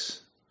fan base.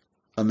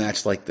 A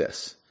match like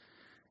this.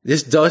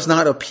 This does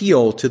not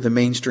appeal to the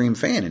mainstream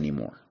fan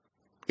anymore.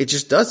 It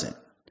just doesn't.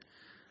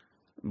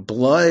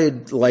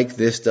 Blood like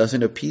this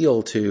doesn't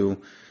appeal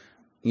to,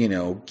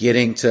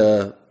 getting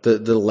to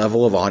the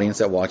level of audience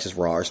that watches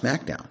Raw or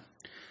SmackDown.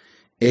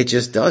 It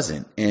just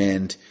doesn't.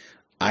 And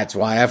that's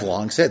why I've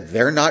long said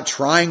they're not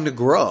trying to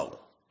grow.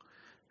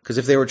 Because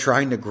if they were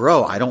trying to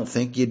grow, I don't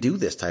think you do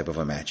this type of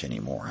a match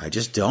anymore. I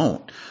just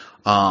don't.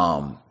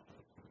 And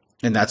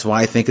that's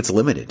why I think it's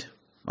limited.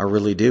 I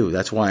really do.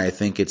 That's why I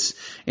think it's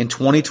in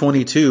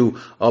 2022,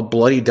 a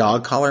bloody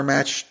dog collar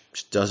match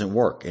just doesn't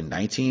work. In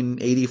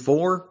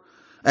 1984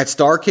 at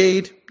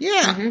Starrcade,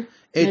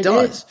 it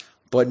does.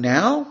 But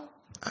now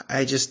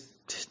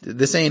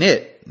this ain't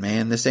it,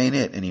 man. This ain't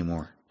it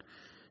anymore.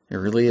 It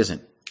really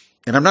isn't.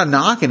 And I'm not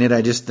knocking it.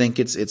 I just think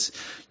it's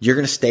you're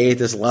going to stay at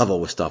this level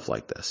with stuff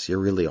like this. You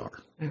really are.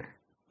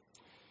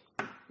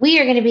 We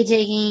are going to be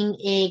taking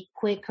a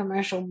quick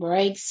commercial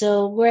break.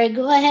 So, Greg,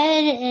 go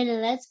ahead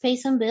and let's pay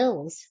some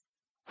bills.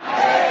 8, 7,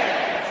 6,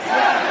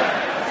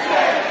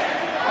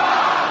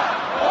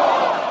 5,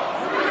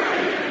 4, 3,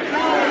 2,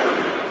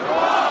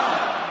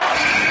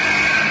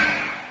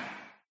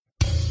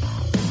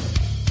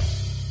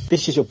 1.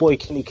 This is your boy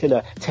Kenny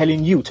Killer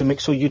telling you to make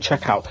sure you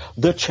check out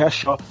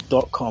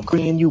thechairshot.com,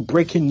 bringing you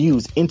breaking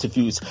news,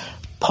 interviews,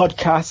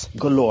 podcasts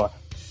galore,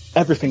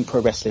 everything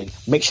pro wrestling.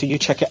 Make sure you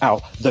check it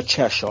out,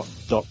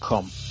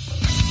 thechairshot.com.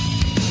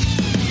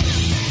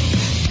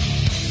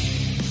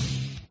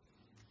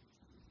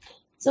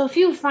 So a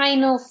few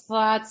final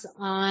thoughts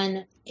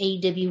on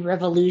AEW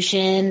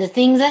Revolution, the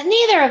things that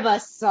neither of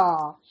us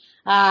saw,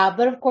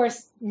 but of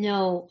course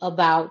know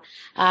about.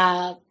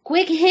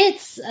 Quick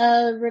hits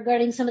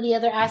regarding some of the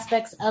other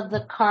aspects of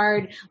the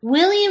card.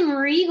 William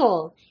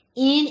Regal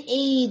in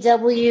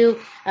AEW,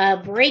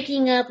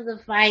 breaking up the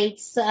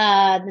fights,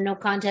 the no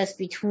contest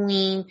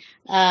between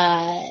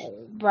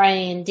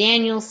Bryan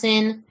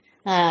Danielson,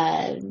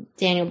 and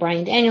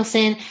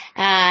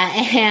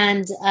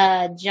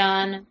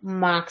Jon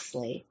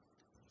Moxley.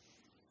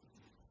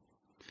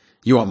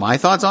 You want my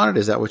thoughts on it?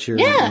 Is that what you're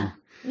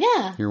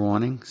you're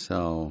wanting?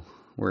 So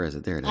where is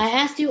it? There it is. I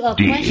asked you a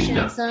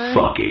question, son.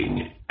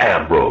 Fucking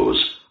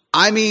Ambrose.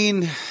 I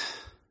mean,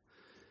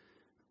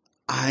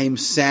 I'm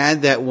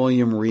sad that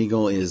William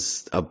Regal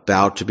is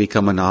about to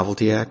become a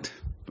novelty act.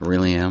 I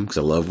really am, because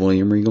I love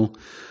William Regal.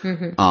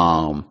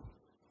 Mm-hmm.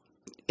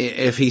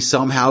 If he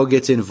somehow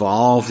gets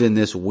involved in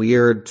this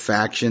weird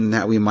faction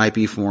that we might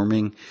be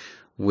forming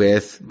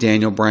with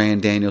Daniel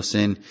Bryan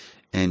Danielson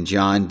and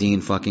John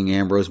Dean fucking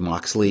Ambrose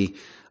Moxley,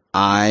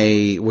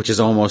 which is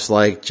almost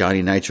like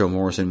Johnny Nitro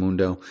Morrison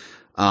Mundo.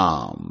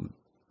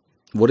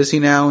 What is he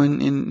now in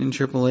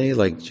AAA?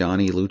 Like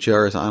Johnny Lucha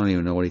or something? I don't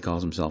even know what he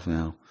calls himself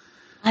now.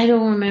 I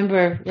don't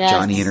remember. Yes,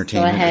 Johnny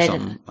Entertainment or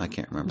something. I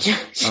can't remember.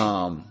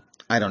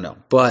 I don't know.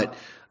 But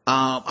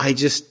I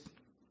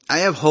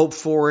have hope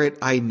for it.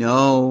 I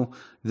know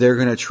they're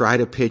going to try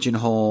to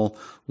pigeonhole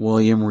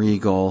William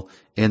Regal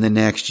in the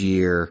next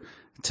year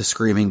to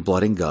Screaming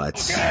Blood and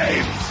Guts.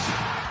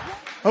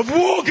 Of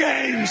War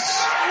Games!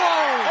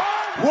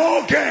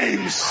 War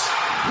Games!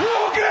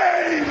 War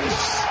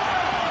Games!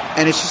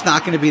 And it's just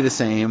not going to be the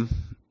same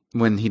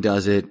when he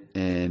does it.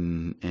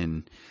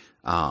 And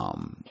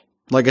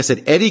like I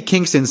said, Eddie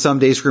Kingston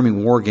Someday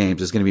Screaming War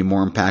Games is going to be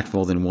more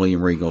impactful than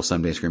William Regal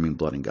Someday Screaming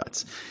Blood and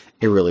Guts.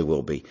 It really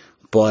will be.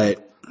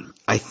 But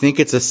I think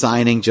it's a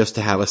signing just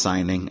to have a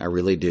signing. I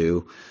really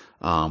do.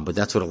 But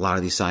that's what a lot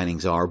of these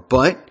signings are.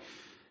 But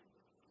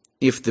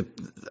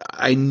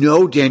I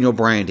know Daniel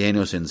Bryan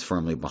Danielson's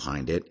firmly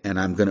behind it, and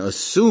I'm going to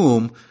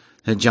assume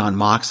that Jon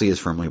Moxley is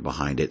firmly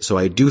behind it. So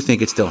I do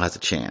think it still has a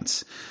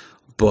chance.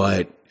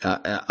 But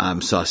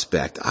I'm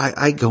suspect.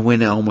 I go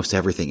into almost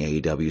everything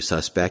AEW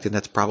suspect, and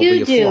that's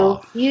probably a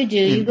flaw. You do.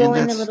 You go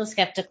in a little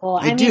skeptical.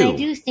 I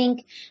do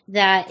think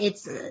that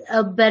it's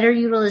a better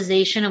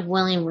utilization of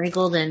William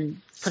Regal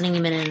than putting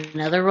him in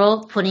another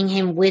role, putting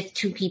him with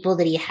two people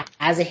that he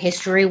has a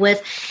history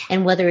with,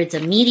 and whether it's a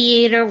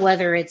mediator,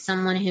 whether it's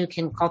someone who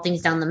can call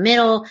things down the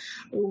middle,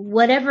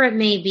 whatever it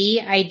may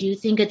be, I do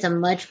think it's a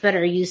much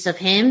better use of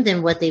him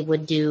than what they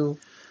would do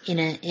in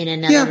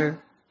another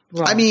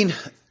role. I mean,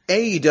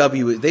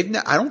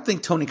 AEW, I don't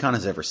think Tony Khan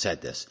has ever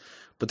said this,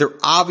 but they're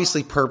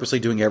obviously purposely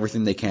doing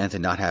everything they can to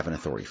not have an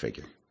authority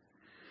figure.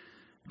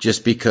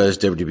 Just because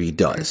WWE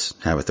does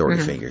have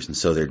authority figures, and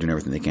so they're doing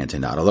everything they can to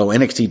not. Although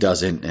NXT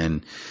doesn't,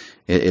 and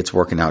it's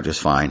working out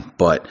just fine.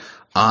 But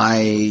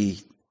I'm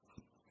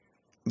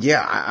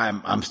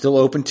still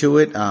open to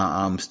it.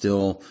 I'm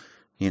still,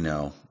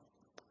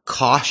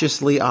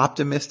 cautiously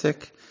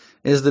optimistic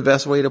is the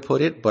best way to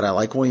put it. But I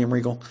like William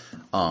Regal.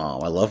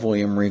 I love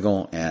William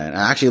Regal, and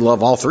I actually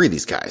love all three of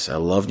these guys. I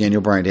love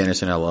Daniel Bryan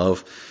Danielson. I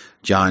love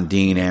John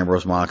Dean,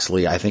 Ambrose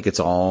Moxley. I think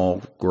it's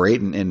all great,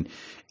 and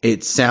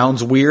it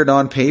sounds weird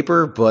on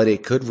paper, but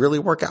it could really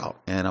work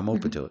out, and I'm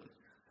open to it.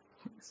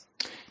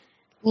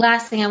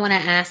 Last thing I want to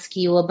ask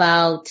you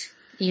about,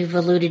 you've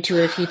alluded to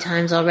it a few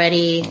times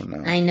already. Oh,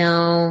 no. I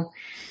know,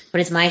 but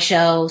it's my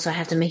show, so I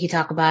have to make you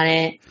talk about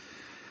it.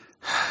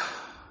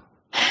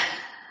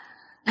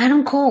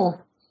 Adam Cole.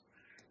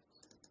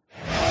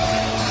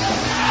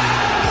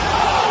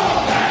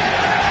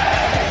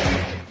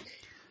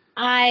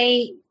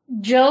 I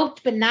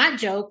joked, but not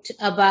joked,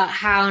 about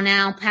how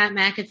now Pat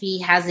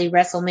McAfee has a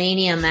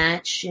WrestleMania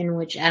match in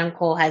which Adam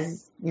Cole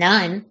has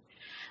none.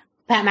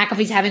 Pat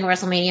McAfee's having a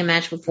WrestleMania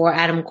match before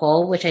Adam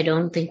Cole, which I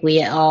don't think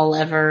we all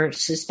ever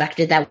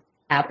suspected that would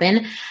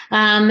happen.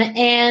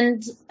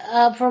 And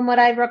from what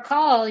I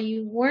recall,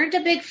 you weren't a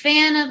big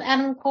fan of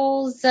Adam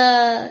Cole's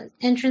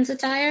entrance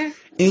attire?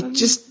 It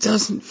just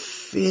doesn't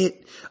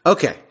fit.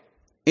 Okay.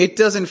 It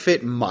doesn't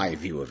fit my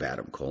view of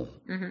Adam Cole.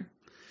 Mm-hmm.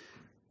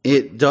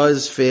 It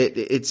does fit.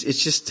 It's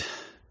just,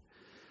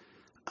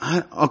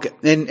 okay.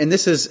 And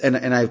this is, and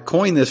I've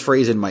coined this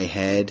phrase in my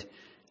head,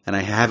 and I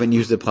haven't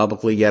used it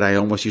publicly yet. I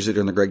almost used it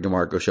during the Greg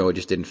DeMarco show. It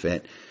just didn't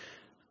fit.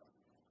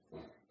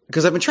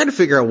 Because I've been trying to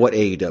figure out what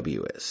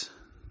AEW is.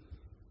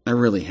 I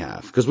really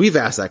have. Because we've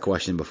asked that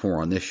question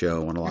before on this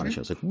show, on a lot of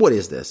shows. Like, what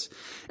is this?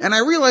 And I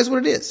realized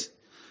what it is.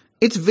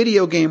 It's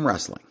video game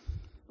wrestling.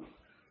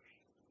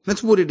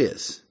 That's what it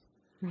is.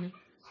 Mm-hmm.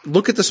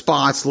 Look at the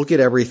spots, look at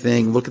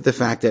everything, look at the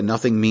fact that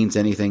nothing means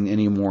anything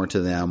anymore to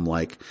them.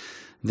 Like,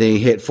 they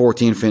hit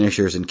 14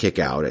 finishers and kick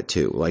out at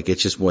 2. Like,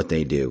 it's just what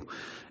they do.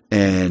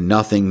 And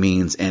nothing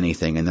means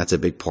anything, and that's a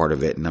big part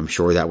of it. And I'm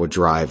sure that would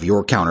drive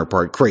your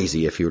counterpart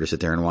crazy if you were to sit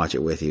there and watch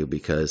it with you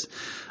because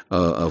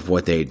of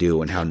what they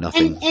do and how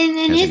nothing. And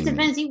in his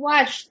defense, he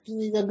watched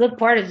a good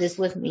part of this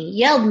with me.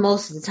 Yelled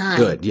most of the time.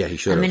 Good, yeah, he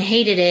should have. I mean,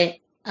 hated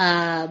it,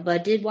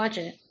 but did watch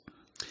it.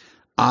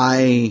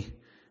 And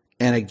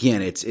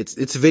again,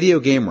 it's video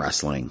game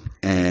wrestling,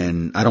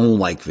 and I don't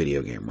like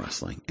video game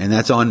wrestling, and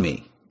that's on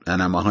me.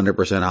 And I'm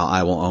 100%.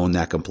 I will own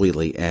that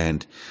completely.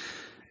 And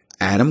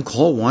Adam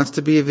Cole wants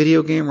to be a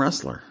video game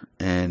wrestler,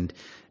 and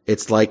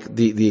it's like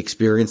the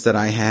experience that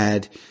I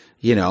had,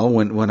 you know,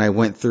 when I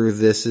went through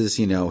this is,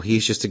 you know,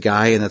 he's just a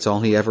guy and that's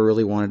all he ever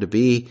really wanted to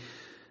be.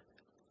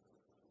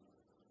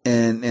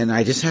 And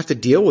I just have to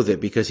deal with it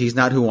because he's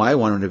not who I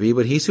want him to be,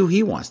 but he's who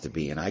he wants to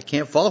be, and I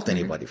can't fault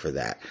anybody for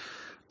that.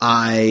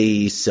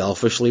 I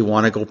selfishly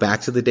want to go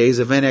back to the days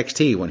of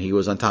NXT when he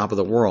was on top of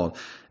the world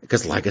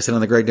because, like I said on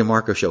the Greg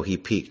DeMarco show, he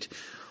peaked.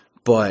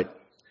 But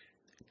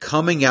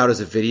coming out as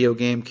a video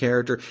game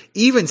character,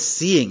 even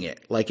seeing it,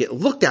 like it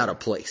looked out of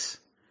place.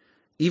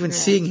 Even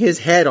seeing his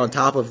head on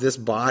top of this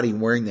body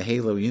wearing the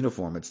Halo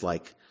uniform, it's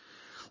like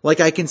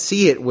I can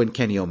see it when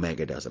Kenny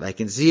Omega does it. I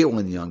can see it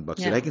when the Young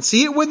Bucks do it. I can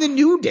see it when the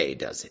New Day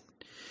does it.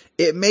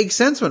 It makes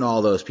sense when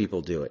all those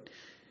people do it.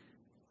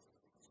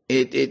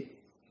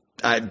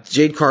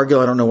 Jade Cargill,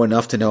 I don't know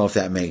enough to know if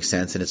that makes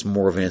sense, and it's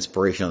more of an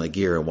inspiration on the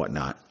gear and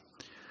whatnot.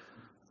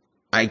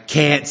 I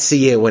can't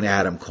see it when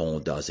Adam Cole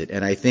does it,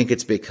 and I think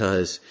it's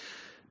because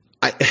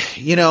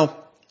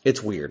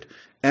it's weird.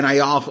 And I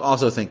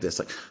also think this,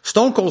 like,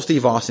 Stone Cold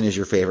Steve Austin is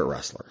your favorite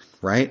wrestler,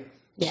 right?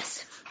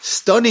 Yes.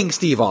 Stunning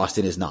Steve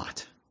Austin is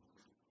not.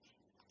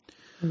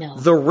 No.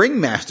 The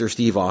Ringmaster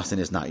Steve Austin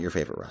is not your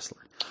favorite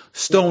wrestler.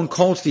 Stone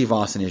Cold Steve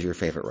Austin is your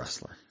favorite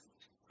wrestler,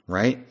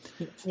 right?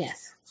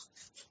 Yes.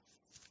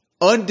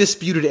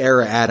 Undisputed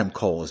Era Adam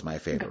Cole is my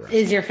favorite wrestler.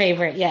 Is your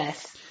favorite,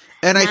 yes.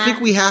 And I think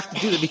we have to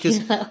do it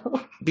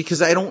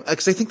because I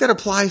think that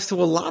applies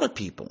to a lot of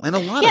people and a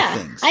lot of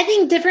things. I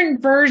think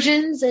different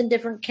versions and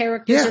different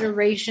character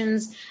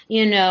iterations,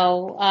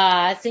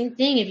 same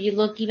thing. If you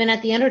look even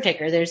at The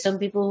Undertaker, there's some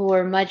people who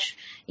are much,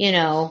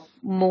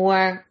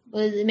 more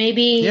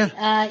maybe,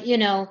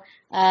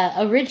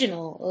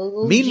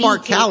 original. Mean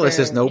Mark Callis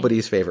is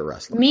nobody's favorite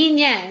wrestler.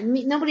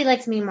 Nobody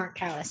likes Mean Mark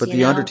Callis. But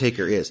The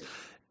Undertaker is.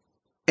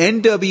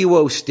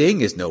 NWO Sting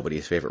is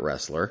nobody's favorite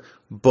wrestler,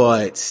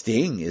 but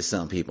Sting is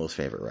some people's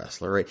favorite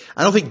wrestler, right?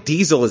 I don't think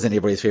Diesel is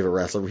anybody's favorite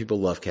wrestler. People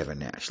love Kevin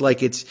Nash.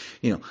 Like, it's,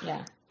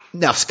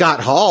 Now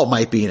Scott Hall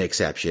might be an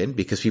exception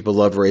because people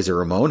loved Razor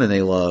Ramon and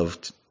they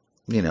loved,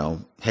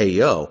 Hey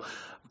Yo.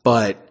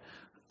 But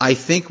I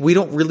think we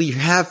don't really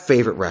have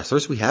favorite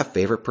wrestlers. We have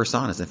favorite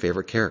personas and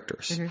favorite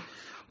characters. Mm-hmm.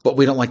 But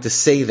we don't like to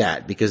say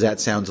that because that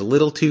sounds a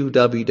little too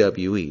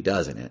WWE,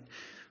 doesn't it?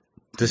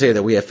 To say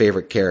that we have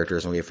favorite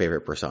characters and we have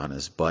favorite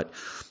personas, but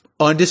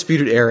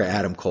Undisputed Era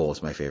Adam Cole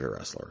is my favorite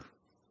wrestler.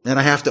 And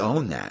I have to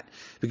own that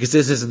because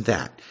this isn't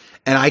that.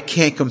 And I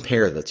can't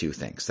compare the two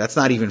things. That's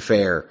not even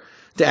fair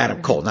to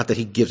Adam Cole. Not that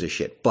he gives a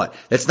shit, but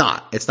it's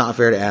not. It's not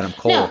fair to Adam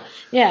Cole. No.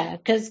 Yeah,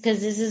 because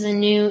this is a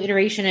new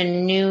iteration and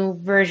a new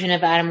version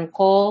of Adam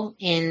Cole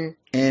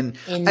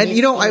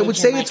I would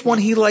say it's one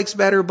he likes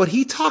better, but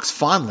he talks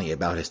fondly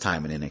about his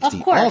time in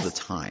NXT all the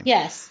time.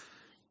 Yes.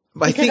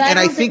 I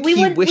think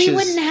he wishes we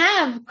wouldn't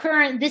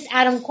have this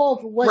Adam Cole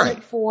if it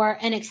wasn't for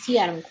NXT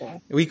Adam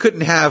Cole. We couldn't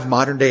have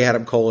modern day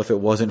Adam Cole if it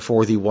wasn't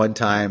for the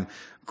one-time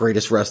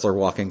greatest wrestler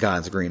walking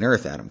God's green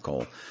earth Adam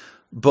Cole.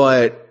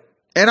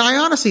 And I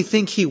honestly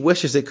think he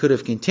wishes it could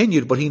have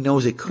continued, but he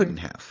knows it couldn't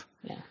have.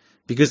 Yeah.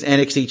 Because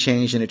NXT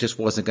changed and it just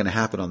wasn't going to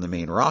happen on the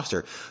main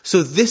roster.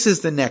 So this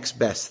is the next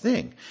best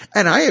thing.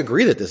 And I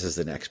agree that this is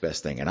the next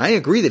best thing. And I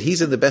agree that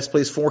he's in the best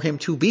place for him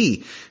to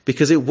be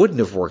because it wouldn't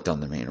have worked on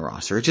the main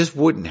roster. It just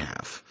wouldn't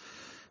have.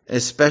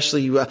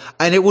 Especially,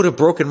 and it would have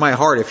broken my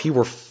heart if he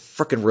were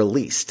frickin'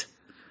 released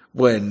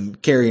when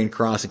Karrion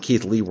Kross and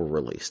Keith Lee were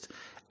released.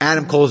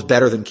 Adam Cole's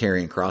better than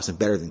Karrion Kross and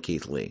better than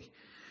Keith Lee.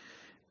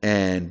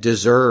 And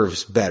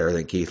deserves better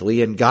than Keith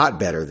Lee and got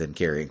better than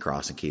Karrion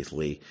Kross and Keith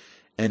Lee.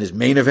 And is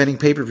main eventing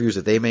pay-per-views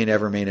that they may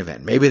never main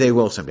event. Maybe they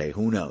will someday.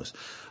 Who knows?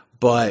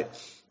 But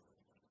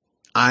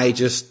I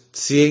just,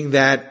 seeing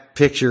that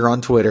picture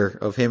on Twitter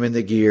of him in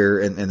the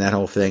gear and that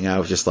whole thing, I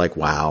was just like,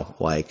 wow.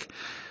 I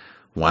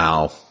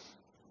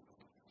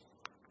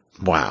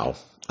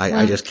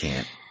just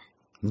can't.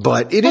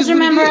 But it is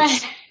what it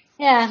is.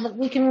 Yeah,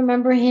 we can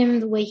remember him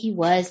the way he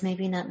was,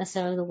 maybe not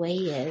necessarily the way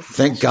he is.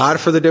 Thank God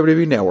for the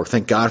WWE Network.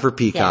 Thank God for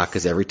Peacock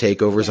because every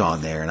takeover's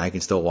on there and I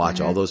can still watch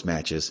all those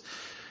matches.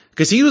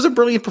 Because he was a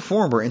brilliant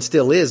performer and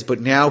still is, but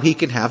now he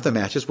can have the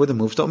matches where the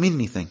moves don't mean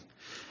anything.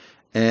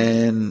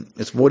 And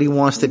it's what he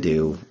wants to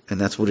do,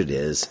 and that's what it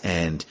is.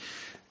 And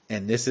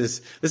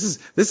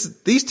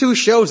these two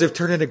shows have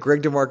turned into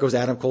Greg DeMarco's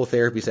Adam Cole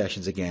therapy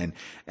sessions again,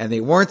 and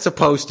they weren't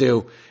supposed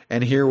to,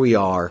 and here we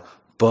are.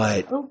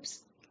 But oops.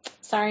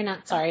 Sorry,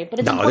 not sorry. But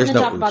it's important to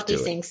talk about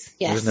these things.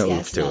 Yes, there's no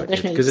oops to it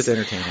because it's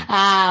entertaining.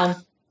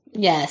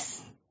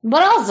 Yes.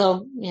 But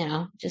also,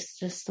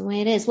 just the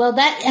way it is. Well,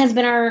 that has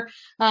been our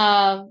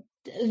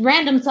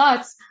random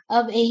thoughts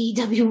of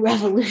AEW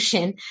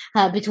Revolution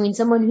between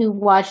someone who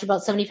watched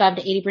about 75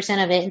 to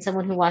 80% of it and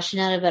someone who watched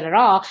none of it at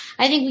all.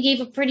 I think we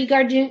gave a pretty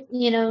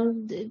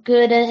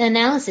good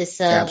analysis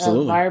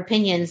of our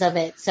opinions of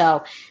it.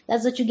 So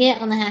that's what you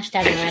get on the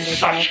hashtag Miranda Show.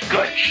 Such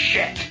good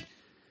shit.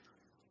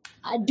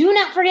 Do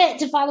not forget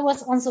to follow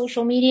us on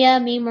social media.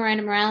 Me,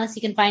 Miranda Morales.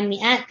 You can find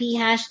me at the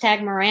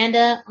hashtag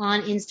Miranda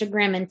on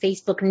Instagram and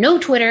Facebook. No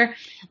Twitter,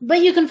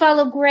 but you can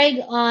follow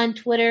Greg on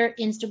Twitter,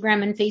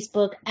 Instagram, and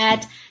Facebook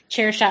at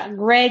Chairshot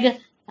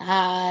Greg.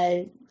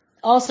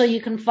 Also,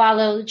 you can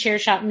follow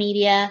Chairshot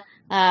Media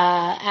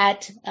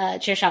at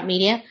Chairshot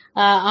Media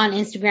on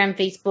Instagram,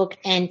 Facebook,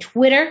 and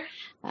Twitter.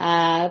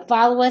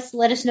 Follow us.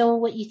 Let us know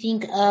what you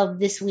think of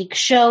this week's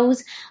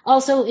shows.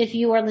 Also, if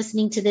you are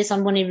listening to this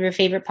on one of your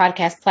favorite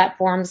podcast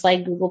platforms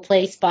like Google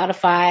Play,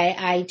 Spotify,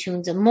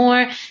 iTunes, and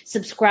more,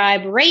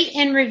 subscribe, rate,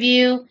 and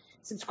review.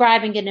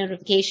 Subscribe and get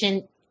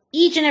notification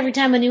each and every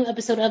time a new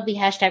episode of the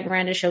hashtag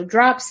Miranda Show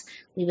drops.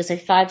 Leave us a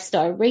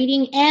 5-star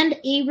rating and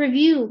a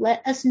review.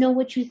 Let us know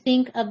what you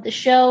think of the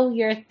show,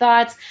 your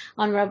thoughts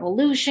on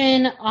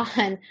Revolution,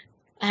 on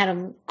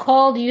Adam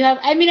Cole.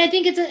 I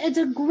think it's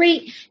a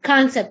great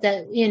concept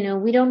that,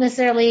 we don't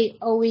necessarily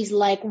always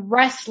like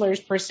wrestlers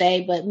per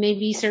se, but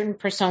maybe certain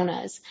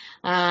personas.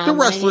 The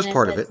wrestler's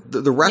part of it.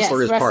 The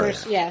wrestler is part of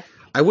it. Yeah.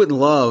 I wouldn't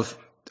love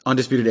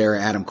Undisputed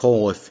Era Adam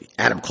Cole if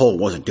Adam Cole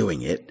wasn't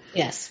doing it.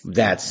 Yes.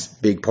 That's a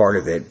big part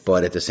of it.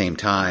 But at the same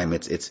time,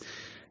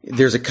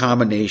 there's a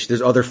combination.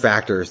 There's other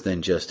factors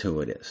than just who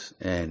it is.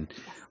 And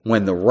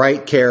when the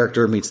right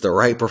character meets the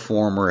right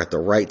performer at the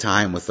right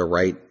time with the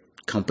right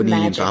company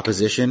and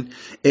opposition,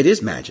 it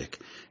is magic.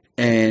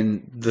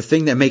 And the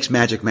thing that makes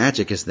magic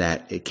is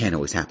that it can't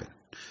always happen.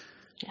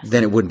 Yes.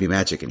 Then it wouldn't be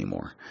magic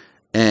anymore.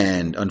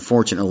 And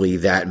unfortunately,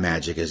 that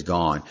magic is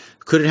gone.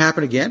 Could it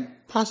happen again?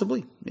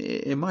 Possibly.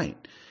 It might.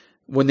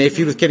 When they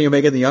feud with Kenny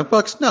Omega and the Young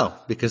Bucks? No,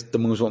 because the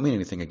moves won't mean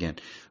anything again.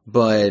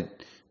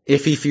 But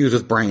if he feuds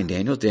with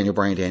Daniel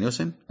Bryan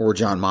Danielson, or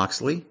Jon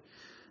Moxley,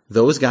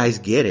 those guys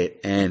get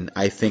it, and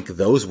I think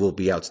those will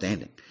be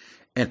outstanding.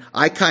 And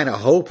I kind of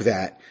hope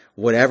that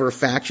whatever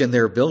faction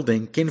they're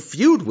building can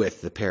feud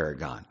with the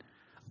Paragon.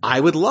 I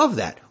would love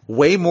that.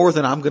 Way more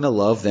than I'm going to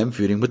love them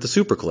feuding with the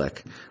Super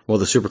Clique. Well,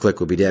 the Super Clique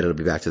will be dead. It'll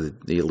be back to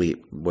the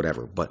Elite,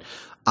 whatever. But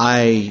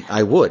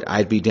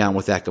I'd be down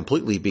with that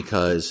completely,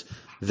 because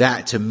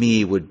that to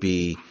me would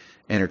be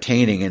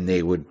entertaining, and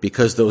they would,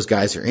 because those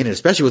guys are in it,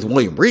 especially with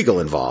William Regal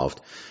involved,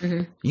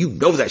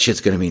 that shit's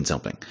going to mean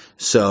something.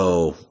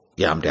 So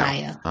yeah, I'm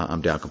down.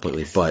 I'm down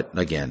completely. But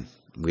again,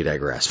 we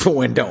digress. But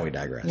when don't we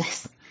digress?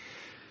 Yes.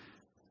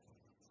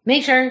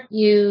 Make sure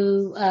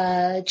you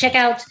check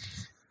out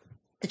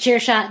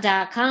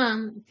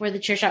thechairshot.com for the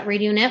Chairshot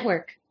Radio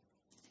Network.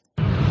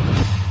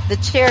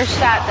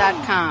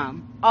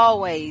 Thechairshot.com.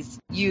 Always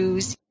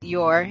use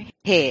your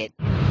head.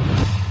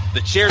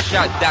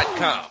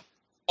 Thechairshot.com.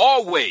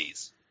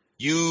 Always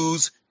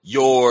use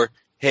your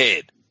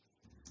head.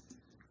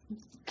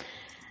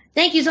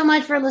 Thank you so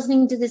much for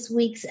listening to this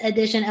week's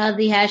edition of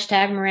the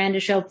hashtag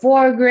Miranda Show.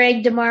 For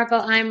Greg DeMarco,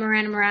 I'm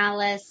Miranda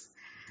Morales.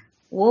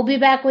 We'll be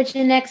back with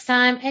you next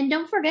time. And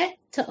don't forget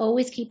to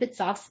always keep it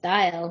soft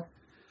style.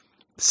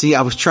 See,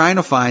 I was trying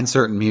to find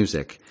certain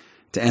music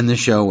to end the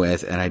show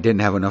with, and I didn't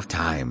have enough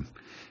time.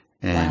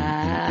 And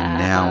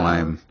now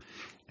I'm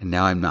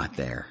not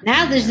there.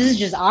 Now this is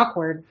just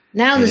awkward.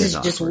 Now this is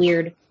just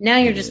weird. Now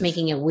you're just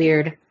making it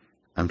weird.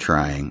 I'm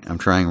trying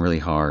really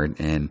hard,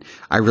 and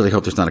I really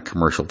hope there's not a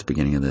commercial at the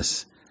beginning of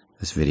this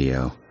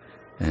video.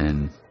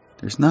 And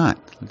there's not.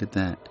 Look at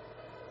that.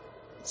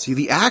 See,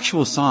 the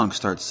actual song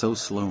starts so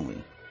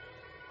slowly.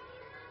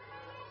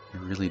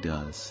 It really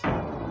does.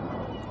 And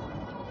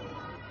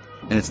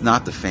it's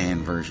not the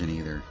fan version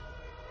either.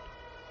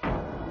 Let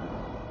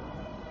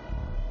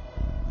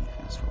me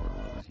fast forward a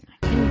little bit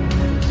here.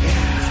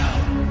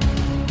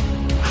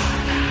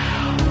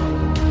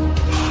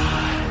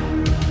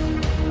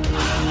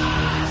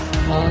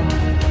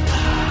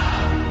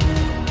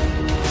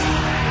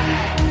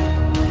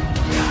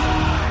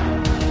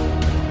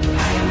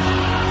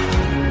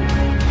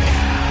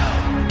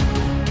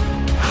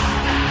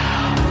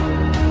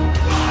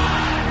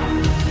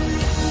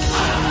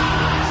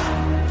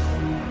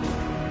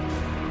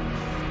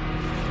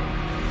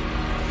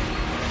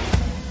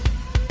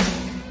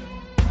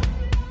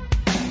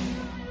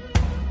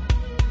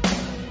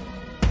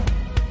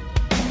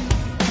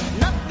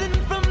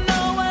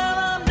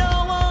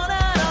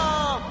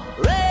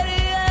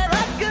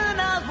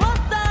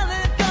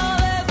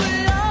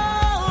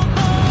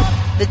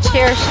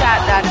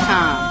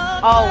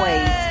 Thechairshot.com.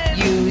 Always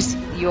use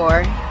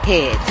your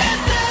head.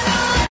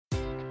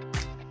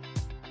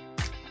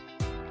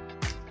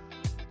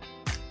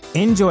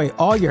 Enjoy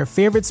all your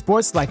favorite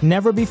sports like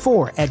never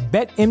before at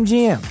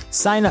BetMGM.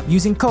 Sign up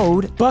using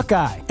code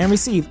Buckeye and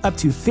receive up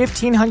to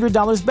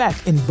 $1,500 back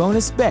in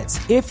bonus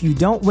bets if you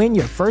don't win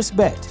your first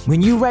bet.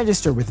 When you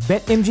register with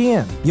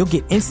BetMGM, you'll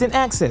get instant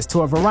access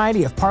to a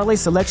variety of parlay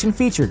selection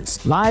features,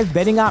 live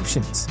betting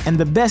options, and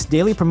the best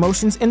daily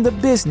promotions in the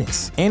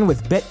business. And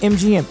with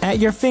BetMGM at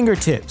your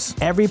fingertips,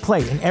 every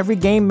play and every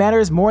game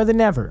matters more than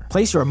ever.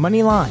 Place your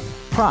money line,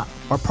 prop,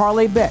 or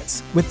parlay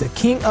bets with the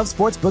king of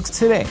sportsbooks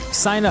today.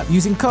 Sign up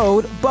using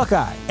code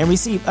Buckeye and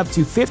receive up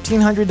to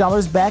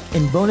 $1,500 back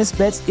in bonus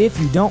bets if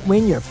you don't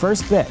win your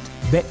first bet.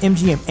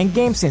 BetMGM and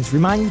GameSense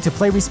remind you to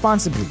play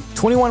responsibly.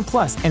 21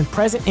 plus and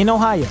present in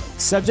Ohio,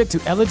 subject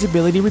to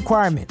eligibility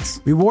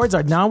requirements. Rewards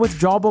are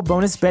non-withdrawable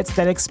bonus bets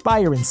that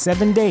expire in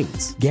 7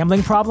 days.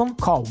 Gambling problem?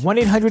 Call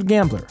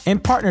 1-800-GAMBLER. In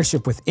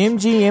partnership with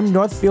MGM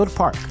Northfield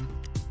Park.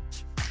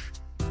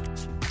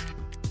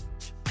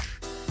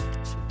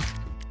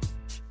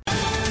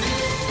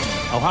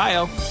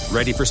 Ohio,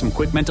 ready for some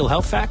quick mental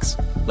health facts?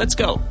 Let's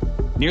go.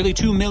 Nearly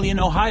 2 million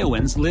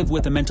Ohioans live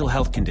with a mental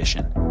health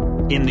condition.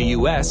 In the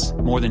U.S.,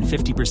 more than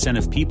 50%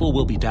 of people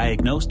will be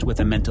diagnosed with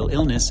a mental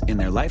illness in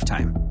their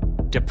lifetime.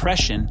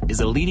 Depression is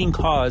a leading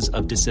cause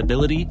of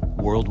disability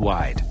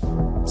worldwide.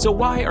 So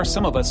why are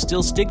some of us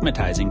still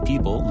stigmatizing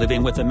people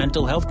living with a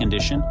mental health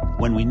condition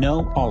when we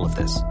know all of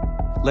this?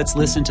 Let's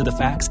listen to the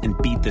facts and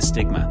beat the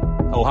stigma.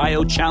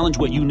 Ohio, challenge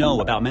what you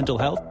know about mental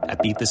health at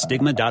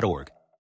beatthestigma.org.